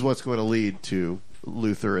this is what's going to lead to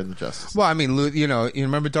Luthor and the Justice League. well, I mean, you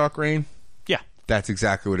remember Dark Reign? Yeah. That's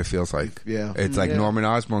exactly what it feels like. Yeah. It's like Yeah. Norman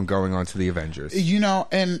Osborn going on to the Avengers.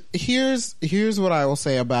 And here's what I will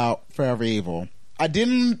say about Forever Evil. I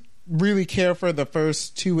didn't really care for the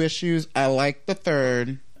first 2 issues. I liked the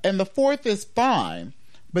third, and the fourth is fine,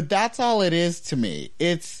 but that's all it is to me.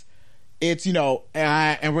 It's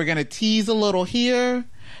and we're gonna tease a little here,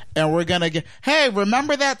 and we're gonna get. Hey,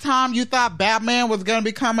 remember that time you thought Batman was gonna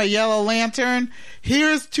become a Yellow Lantern?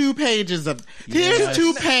 Here's 2 pages of. Here's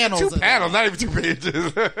 2 panels. 2 panels, not even 2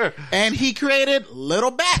 pages. And he created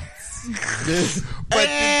little bats.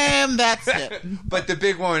 And that's it. But the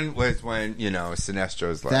big one was when,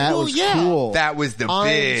 Sinestro's like... That was cool. That was the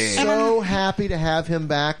big... I'm so happy to have him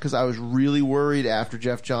back because I was really worried after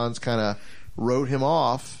Jeff Johns kind of wrote him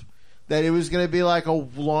off that it was going to be like a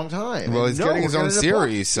long time. Well, And he's no, getting his we're own getting a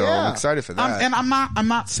series, book. so I'm excited for that. And I'm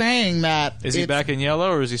not saying that. Is he back in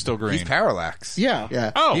yellow or is he still green? He's Parallax. Yeah.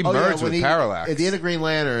 Yeah. Oh. He merged with Parallax. At the end of Green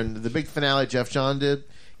Lantern, the big finale Jeff John did,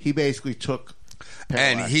 he basically took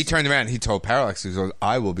Parallax. And he turned around and he told Parallax, he goes,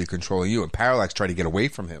 I will be controlling you. And Parallax tried to get away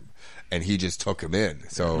from him. And he just took him in.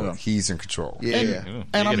 So he's in control. And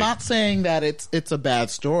I'm not saying that it's a bad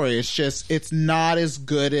story. It's just it's not as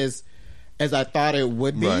good as I thought it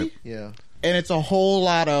would be. Right. Yeah. And it's a whole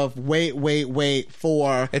lot of wait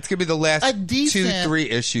for... It's going to be the last a decent, 2-3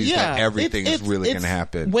 issues that everything is really going to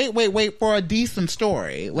happen. Wait for a decent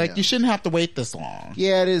story. Like, you shouldn't have to wait this long.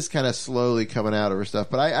 Yeah, it is kind of slowly coming out over stuff.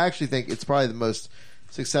 But I actually think it's probably the most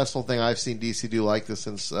successful thing I've seen DC do like this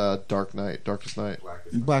since Darkest Night. Blackest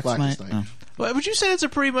Night. Oh. Well, would you say it's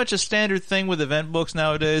pretty much a standard thing with event books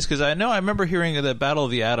nowadays? Because I remember hearing that Battle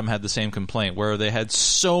of the Atom had the same complaint, where they had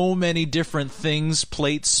so many different things,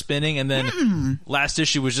 plates spinning, and then last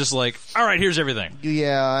issue was just like, all right, here's everything.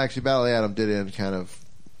 Yeah, actually, Battle of the Atom did end kind of...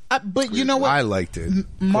 but you know what? I liked it.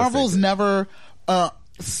 Marvel's never...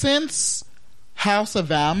 since House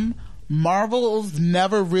of M, Marvel's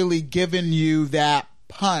never really given you that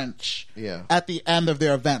punch at the end of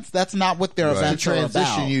their events. That's not what their events are about.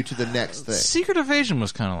 Transition you to the next thing. Secret Invasion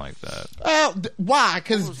was kind of like that. Why?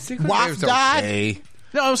 Because Wasp died? Okay.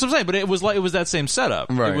 No, that's what I'm saying, but it was that same setup.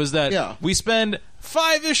 Right. It was that we spend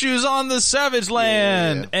 5 issues on the Savage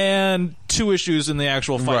Land and 2 issues in the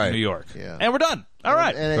actual fight in New York. Yeah. And we're done. All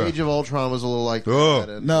right. And Age of Ultron was a little like that.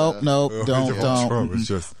 And, don't.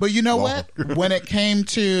 But you know what? When it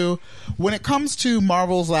comes to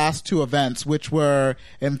Marvel's last 2 events, which were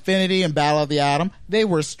Infinity and Battle of the Atom, they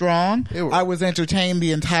were strong. I was entertained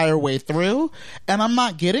the entire way through, and I'm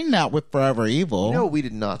not getting that with Forever Evil. You know what we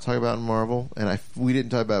did not talk about in Marvel, and we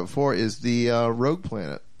didn't talk about it before, is the Rogue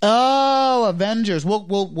Planet. Oh, Avengers. We'll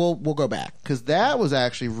go back because that was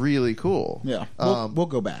actually really cool. Yeah, we'll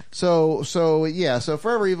go back. So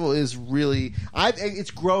Forever Evil is really it's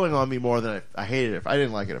growing on me more than I hated it. I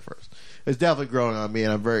didn't like it at first. It's definitely growing on me,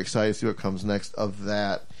 and I'm very excited to see what comes next of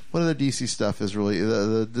that. What other DC stuff is really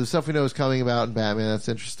the stuff we know is coming about in Batman? That's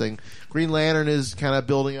interesting. Green Lantern is kind of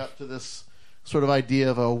building up to this sort of idea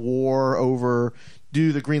of a war over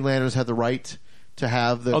do the Green Lanterns have the right to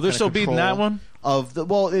have the they're still beating that one?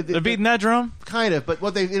 They're beating that drum? Kind of, but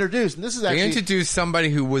what they've introduced, and this is actually... They introduced somebody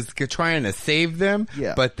who was trying to save them,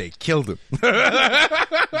 but they killed him.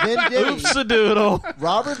 Oops-a-doodle.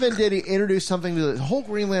 Robert Venditti introduced something to the whole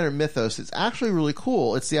Green Lantern mythos. It's actually really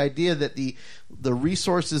cool. It's the idea that the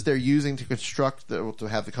resources they're using to construct, to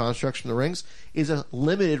have the construction of the rings, is a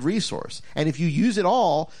limited resource. And if you use it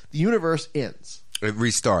all, the universe ends. It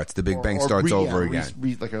restarts. The Big Bang starts over again.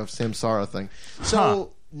 Like a Samsara thing.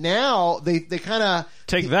 So... Now they kind of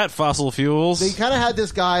take that fossil fuels. They kind of had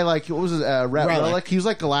this guy like what was it, Relic? He was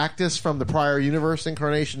like Galactus from the prior universe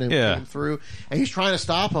incarnation and came through, and he's trying to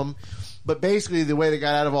stop him. But basically, the way they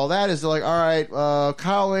got out of all that is they're like, all right,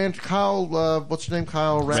 Kyle, what's your name?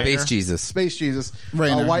 Kyle Rayner. Space Jesus,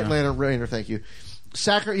 Rayner, White Lantern Rayner. Thank you. He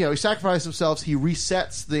sacrificed himself. He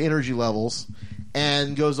resets the energy levels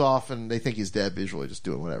and goes off, and they think he's dead visually, just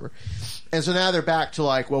doing whatever. And so now they're back to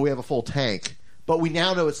like, well, we have a full tank. But we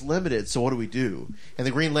now know it's limited, so what do we do? And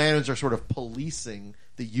the Green Lanterns are sort of policing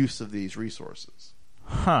the use of these resources.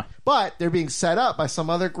 But they're being set up by some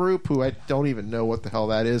other group who I don't even know what the hell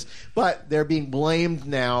that is. But they're being blamed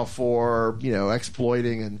now for,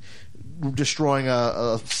 exploiting and destroying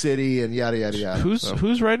a city and yada, yada, yada.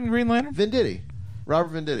 Who's writing Green Lantern? Venditti.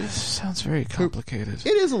 Robert Venditti. This sounds very complicated.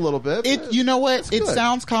 It is a little bit. You know what? It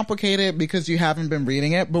sounds complicated because you haven't been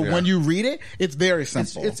reading it, but when you read it, it's very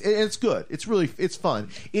simple. It's good. It's fun.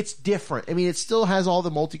 It's different. I mean, it still has all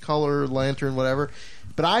the multicolor lantern, whatever,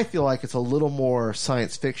 but I feel like it's a little more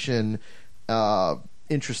science fiction,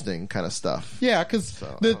 interesting kind of stuff. Yeah, because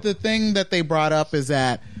the thing that they brought up is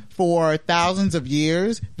that for thousands of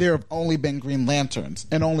years, there have only been Green Lanterns,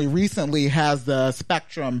 and only recently has the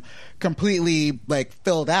spectrum completely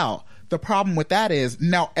filled out. The problem with that is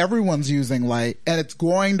now everyone's using light, and it's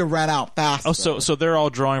going to run out faster. Oh, so they're all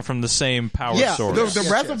drawing from the same power source. The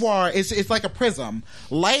reservoir is it's like a prism.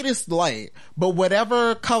 Light is light, but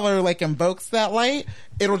whatever color invokes that light,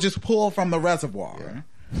 it'll just pull from the reservoir.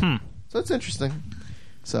 Yeah. So it's interesting.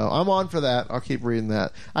 So I'm on for that. I'll keep reading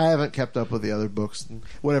that. I haven't kept up with the other books, and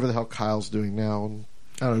whatever the hell Kyle's doing now. And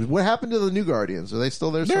I don't know. What happened to the new Guardians? Are they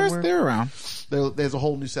still there somewhere? They're around. There's a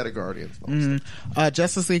whole new set of Guardians.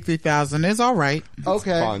 Justice League 3000 is all right.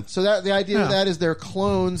 Okay. So the idea of that is they're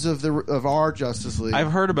clones of our Justice League.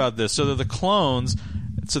 I've heard about this. So they're the clones.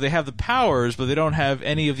 So they have the powers, but they don't have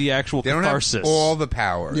any of the actual catharsis. They don't have all the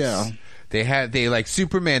powers. Yeah. They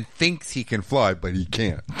Superman thinks he can fly, but he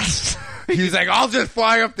can't. He's like, I'll just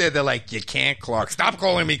fly up there. They're like, you can't, Clark. Stop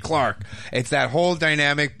calling me Clark. It's that whole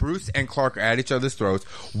dynamic. Bruce and Clark are at each other's throats.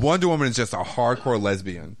 Wonder Woman is just a hardcore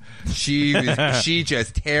lesbian. She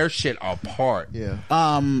just tears shit apart. Yeah.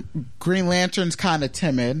 Green Lantern's kind of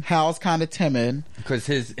timid. Hal's kind of timid. Because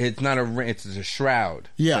it's not it's a shroud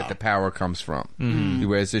that the power comes from. Mm-hmm. He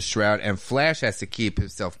wears this shroud, and Flash has to keep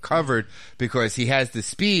himself covered because he has the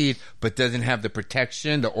speed but doesn't have the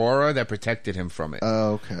protection, the aura that protected him from it.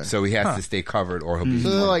 Oh, okay. So he has to stay covered or he'll be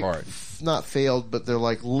torn apart. not failed, but they're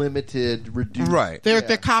like limited, reduced. Right. They're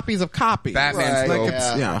copies of copies. Batman's Right, like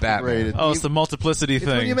yeah. Batman. Oh, it's the multiplicity It's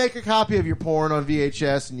thing. when you make a copy of your porn on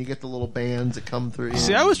VHS and you get the little bands that come through.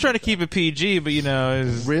 See, I was trying to keep it PG, but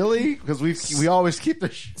really, because we always keep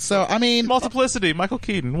the. So I mean, multiplicity. Michael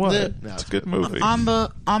Keaton. What? It's a good movie. On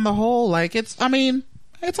the whole, like it's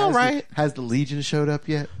all right. Has the Legion showed up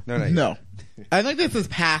yet? No. I think this is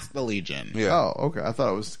past the Legion. Yeah. Oh, okay. I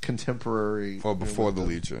thought it was contemporary or before the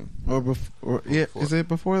Legion. Or before? Yeah. Is it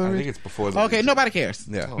before the Legion? I think it's before the Okay, Legion. nobody cares.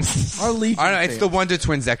 Yeah. Our Legion. It's the Wonder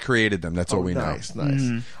Twins that created them. That's all we know. Nice.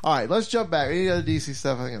 All right, let's jump back. Any other DC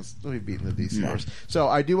stuff? I think we've beaten the DC horse. So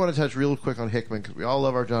I do want to touch real quick on Hickman because we all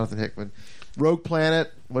love our Jonathan Hickman. Rogue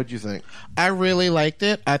Planet. What'd you think? I really liked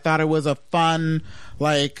it. I thought it was a fun,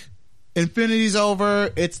 like, Infinity's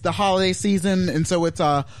over. It's the holiday season, and so it's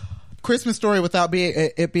a Christmas story without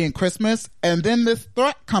it being Christmas. And then this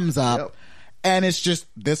threat comes up, and it's just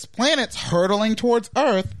this planet's hurtling towards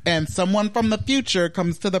Earth, and someone from the future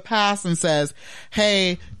comes to the past and says,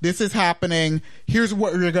 "Hey, this is happening. Here's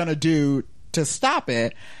what you're gonna do to stop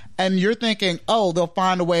it." And you're thinking, oh, they'll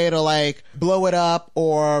find a way to like blow it up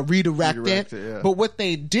or redirect it. Yeah. But what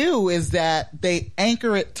they do is that they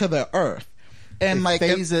anchor it to the Earth. And they like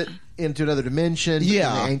phase it into another dimension.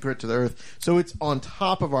 Yeah. And they anchor it to the Earth. So it's on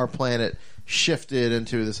top of our planet, shifted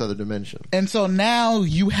into this other dimension. And so now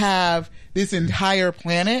you have this entire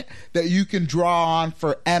planet that you can draw on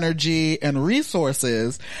for energy and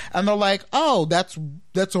resources. And they're like, oh, that's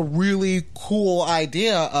a really cool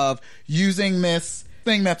idea of using this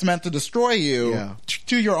thing that's meant to destroy you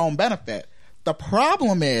to your own benefit. The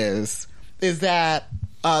problem is that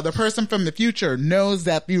the person from the future knows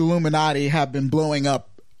that the Illuminati have been blowing up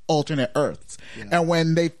alternate Earths. And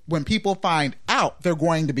when people find out, they're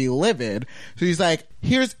going to be livid. So he's like,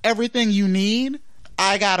 here's everything you need.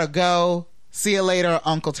 I gotta go. See you later,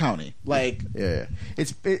 Uncle Tony. Like, yeah.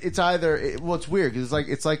 It's either it's weird because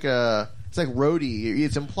it's like Rhodey.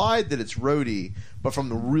 It's implied that it's Rhodey, but from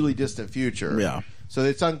the really distant future. Yeah. So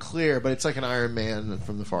it's unclear, but it's like an Iron Man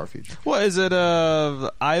from the far future. What is it?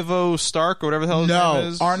 Ivo Stark or whatever the hell his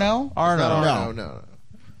name is? Arno. No.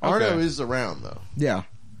 Arno is around though. Yeah.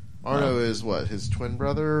 Arno is what, his twin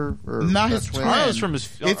brother? Or not his twin. Arno's from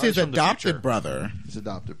his. It's his from the adopted future. brother. His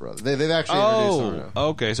adopted brother. They've actually introduced Arno.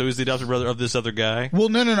 Okay, so he's the adopted brother of this other guy. Well,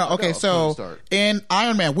 no. Okay, No, so start. in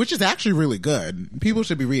Iron Man, which is actually really good, people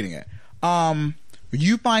should be reading it.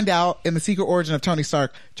 You find out in the secret origin of Tony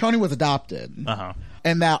Stark, Tony was adopted,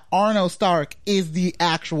 and that Arno Stark is the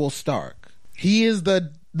actual Stark. He is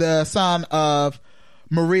the son of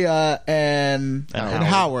Maria and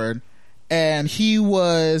Howard, and he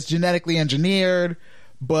was genetically engineered,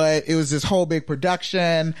 but it was this whole big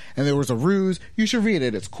production, and there was a ruse. You should read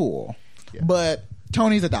it; it's cool. Yeah. But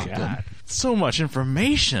Tony's adopted. God, so much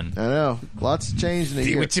information. I know. Lots changed in a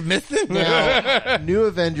year. What you missing? Now, New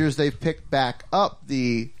Avengers, they've picked back up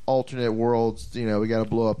the alternate worlds. You know, we got to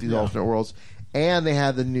blow up these alternate worlds. And they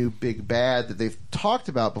had the new big bad that they've talked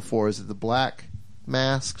about before. Is it the Black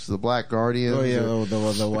Masks, the Black Guardians? Oh, yeah.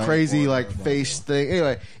 The crazy, like, face thing.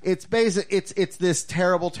 Anyway, it's basic. It's this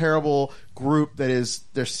terrible group that is,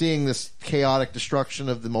 they're seeing this chaotic destruction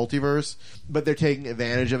of the multiverse, but they're taking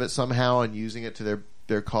advantage of it somehow and using it to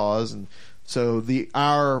their cause. And so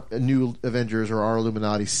our New Avengers, or our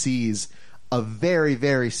Illuminati, sees a very,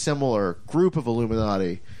 very similar group of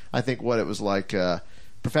Illuminati. I think what it was like,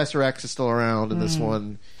 Professor X is still around in this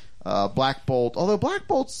one. Black Bolt, although Black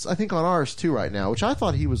Bolt's I think on ours too right now, which I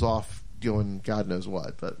thought he was off doing God knows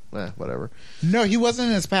what, but whatever. No, he wasn't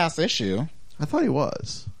in his past issue. I thought he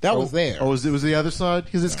was. That was there. Oh, was the other side?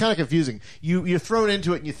 Because it's kind of confusing. You're thrown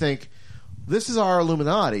into it and you think this is our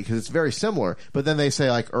Illuminati because it's very similar, but then they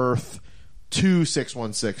say like Earth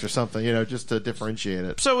 2616 or something, just to differentiate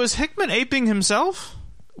it. So is Hickman aping himself?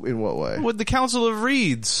 In what way? With the Council of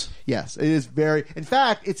Reeds. Yes, it is very... In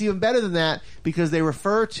fact, it's even better than that because they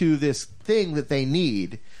refer to this thing that they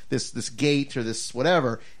need, this gate or this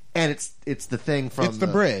whatever, and it's the thing from... It's the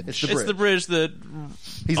bridge. It's the bridge. It's the bridge that...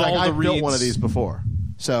 He's all like, the I've built Reeds... one of these before,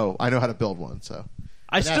 so I know how to build one, so...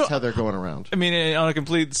 That's how they're going around. I mean, on a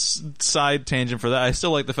complete side tangent for that, I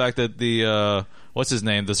still like the fact that the... what's his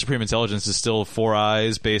name? The Supreme Intelligence is still 4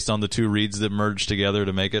 eyes based on the 2 Reeds that merged together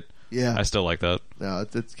to make it. Yeah. I still like that. No,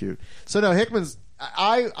 it's cute. So, no, Hickman's...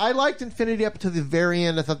 I liked Infinity up to the very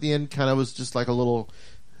end. I thought the end kind of was just like a little...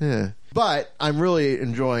 But I'm really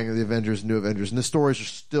enjoying the Avengers, New Avengers, and the stories are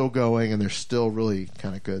still going, and they're still really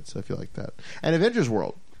kind of good, so I feel like that. And Avengers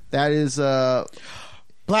World. That is...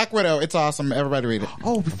 Black Widow, it's awesome. Everybody read it.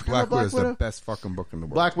 Oh, we forgot Black about Black Widow's Widow. the best fucking book in the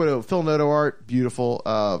world. Black Widow, Phil Noto art,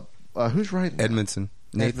 beautiful. Who's writing that? Edmondson.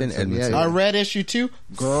 Nathan Edmondson, Edmondson. yeah. I read issue 2.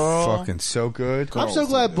 Girl. Fucking so good. I'm so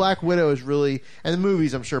glad Black Widow is really, and the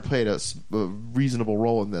movies I'm sure played a reasonable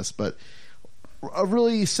role in this, but a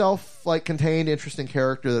really contained, interesting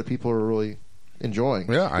character that people are really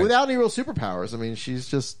enjoying. Yeah, without any real superpowers. I mean,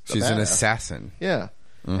 she's an assassin. Yeah,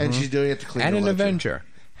 and she's doing it to clean and her an ledger. Avenger.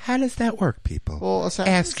 How does that work, people? Well,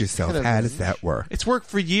 ask yourself, how does that work? It's worked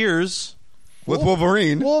for years. With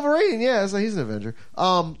Wolverine. Yeah, so he's an Avenger.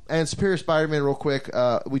 And Superior Spider-Man, real quick,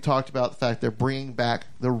 we talked about the fact they're bringing back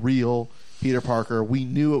the real Peter Parker. We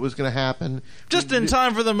knew it was going to happen. Just in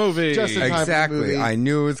time for the movie. Exactly. I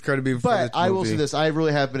knew it was going to be for the movie. But I will say this, I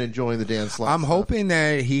really have been enjoying the Dan Slott I'm stuff. hoping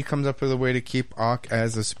that he comes up with a way to keep Ock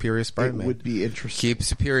as a Superior Spider-Man. It would be interesting. Keep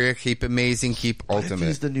Superior, keep Amazing, keep Ultimate. What if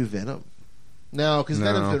he's the new Venom? No, because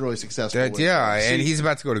Venom's been really successful. And he's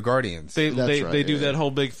about to go to Guardians. They do that whole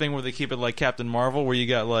big thing where they keep it like Captain Marvel, where you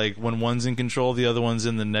got like when one's in control, the other one's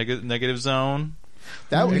in the negative zone.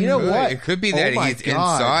 What? It could be that he's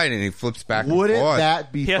inside and he flips back and forth. Wouldn't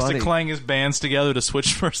that be He funny? has to clang his bands together to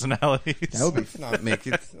switch personalities. That would be not make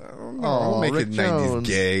it. Make it 90s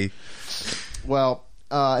gay. Well,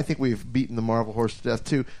 I think we've beaten the Marvel horse to death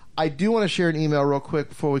too. I do want to share an email real quick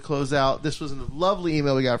before we close out. This was a lovely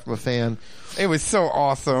email we got from a fan. It was so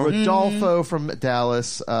awesome. Rodolfo from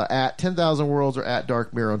Dallas at 10,000 Worlds or at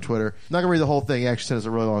Dark Mirror on Twitter. I'm not going to read the whole thing. He actually sent us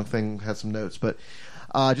a really long thing, had some notes. But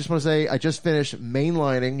I just want to say I just finished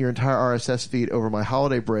mainlining your entire RSS feed over my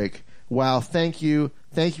holiday break. Wow, thank you.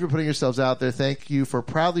 Thank you for putting yourselves out there. Thank you for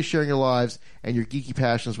proudly sharing your lives and your geeky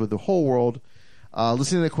passions with the whole world.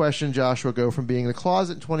 Listening to the question, Joshua go from being in the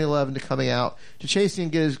closet in 2011 to coming out to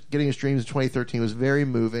chasing and getting his dreams in 2013 was very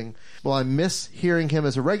moving. While I miss hearing him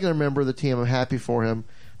as a regular member of the team, I'm happy for him.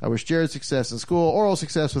 I wish Jared success in school, oral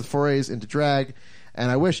success with forays into drag,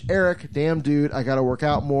 and I wish Eric, damn dude, I gotta work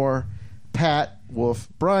out more. Pat, woof,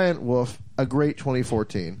 Brian, woof, a great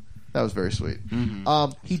 2014. That was very sweet.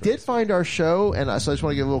 He did find our show, and so I just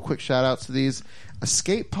want to give a little quick shout outs to these: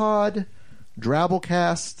 Escape Pod,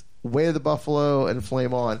 Drabblecast, Way of the Buffalo, and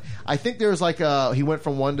Flame On. I think there's he went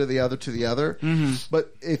from one to the other to the other.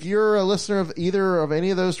 But if you're a listener of either of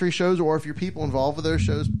any of those three shows, or if you're people involved with those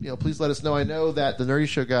shows, please let us know. I know that the Nerdy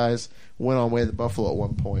Show guys went on Way of the Buffalo at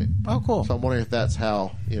one point. Oh, cool. So I'm wondering if that's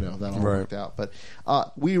how that all worked out. But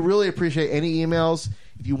we really appreciate any emails.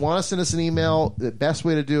 If you want to send us an email, the best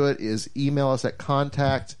way to do it is email us at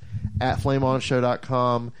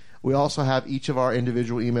contact@flameonshow.com. We also have each of our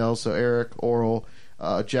individual emails. So Eric, Oral,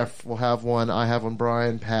 Jeff will have one. I have one.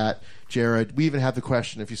 Brian, Pat, Jared. We even have the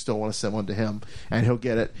question if you still want to send one to him, and he'll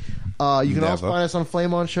get it. You can also find us on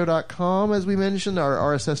flameonshow.com, as we mentioned. Our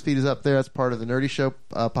RSS feed is up there. It's part of the Nerdy Show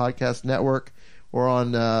podcast network. We're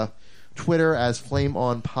on Twitter as Flame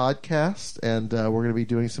On Podcast, and we're going to be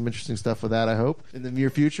doing some interesting stuff with that, I hope, in the near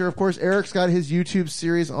future. Of course, Eric's got his YouTube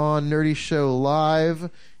series on Nerdy Show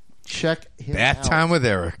Live. Check him out. Bath Time with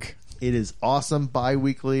Eric. It is awesome,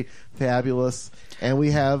 bi-weekly, fabulous. And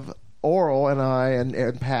we have Oral and I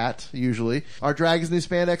and Pat, usually. Our Dragons New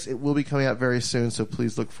Spandex, it will be coming out very soon, so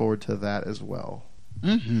please look forward to that as well.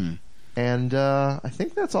 And I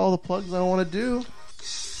think that's all the plugs I want to do.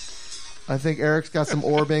 I think Eric's got some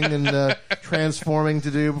orbing and transforming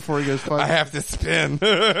to do before he goes fighting. I have to spin.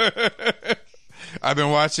 I've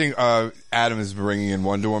been watching. Adam is bringing in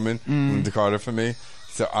Wonder Woman from Dakota for me,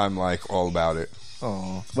 so I'm all about it.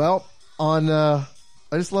 Oh, well, I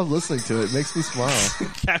just love listening to it. It makes me smile.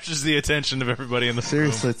 Captures the attention of everybody in the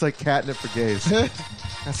Seriously, it's like catnip for gays. Got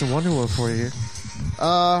some Wonder Woman for you here.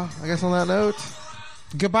 I guess on that note,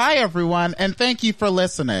 goodbye, everyone, and thank you for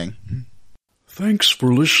listening. Thanks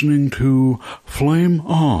for listening to Flame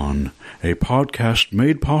On, a podcast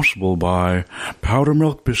made possible by Powder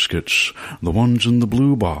Milk Biscuits, the ones in the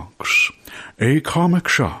blue box, a comic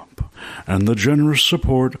shop, and the generous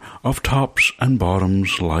support of tops and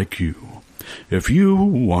bottoms like you. If you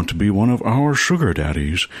want to be one of our sugar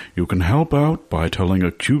daddies, you can help out by telling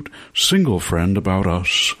a cute single friend about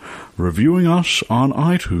us, reviewing us on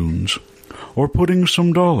iTunes, or putting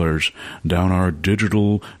some dollars down our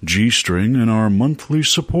digital G-string in our monthly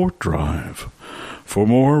support drive. For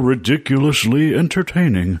more ridiculously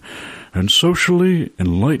entertaining and socially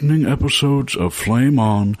enlightening episodes of Flame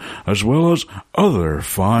On, as well as other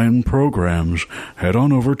fine programs, head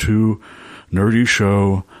on over to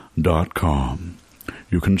nerdyshow.com.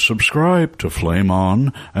 You can subscribe to Flame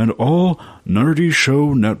On and all Nerdy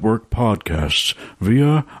Show Network podcasts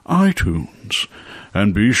via iTunes.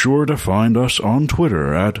 And be sure to find us on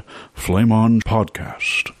Twitter at Flame On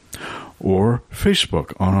Podcast or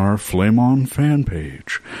Facebook on our Flame On fan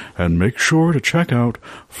page. And make sure to check out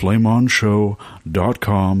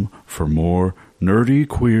flameonshow.com for more nerdy,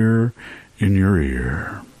 queer, in your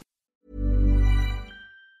ear.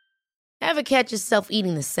 Ever catch yourself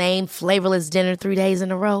eating the same flavorless dinner 3 days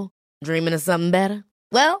in a row? Dreaming of something better?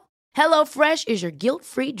 Well, HelloFresh is your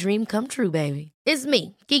guilt-free dream come true, baby. It's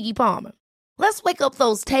me, Keke Palmer. Let's wake up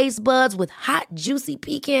those taste buds with hot, juicy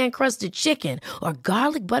pecan-crusted chicken or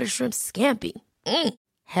garlic butter shrimp scampi.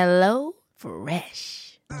 Hello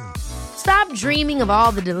Fresh. Stop dreaming of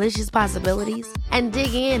all the delicious possibilities and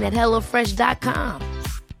dig in at HelloFresh.com.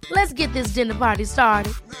 Let's get this dinner party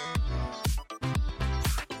started.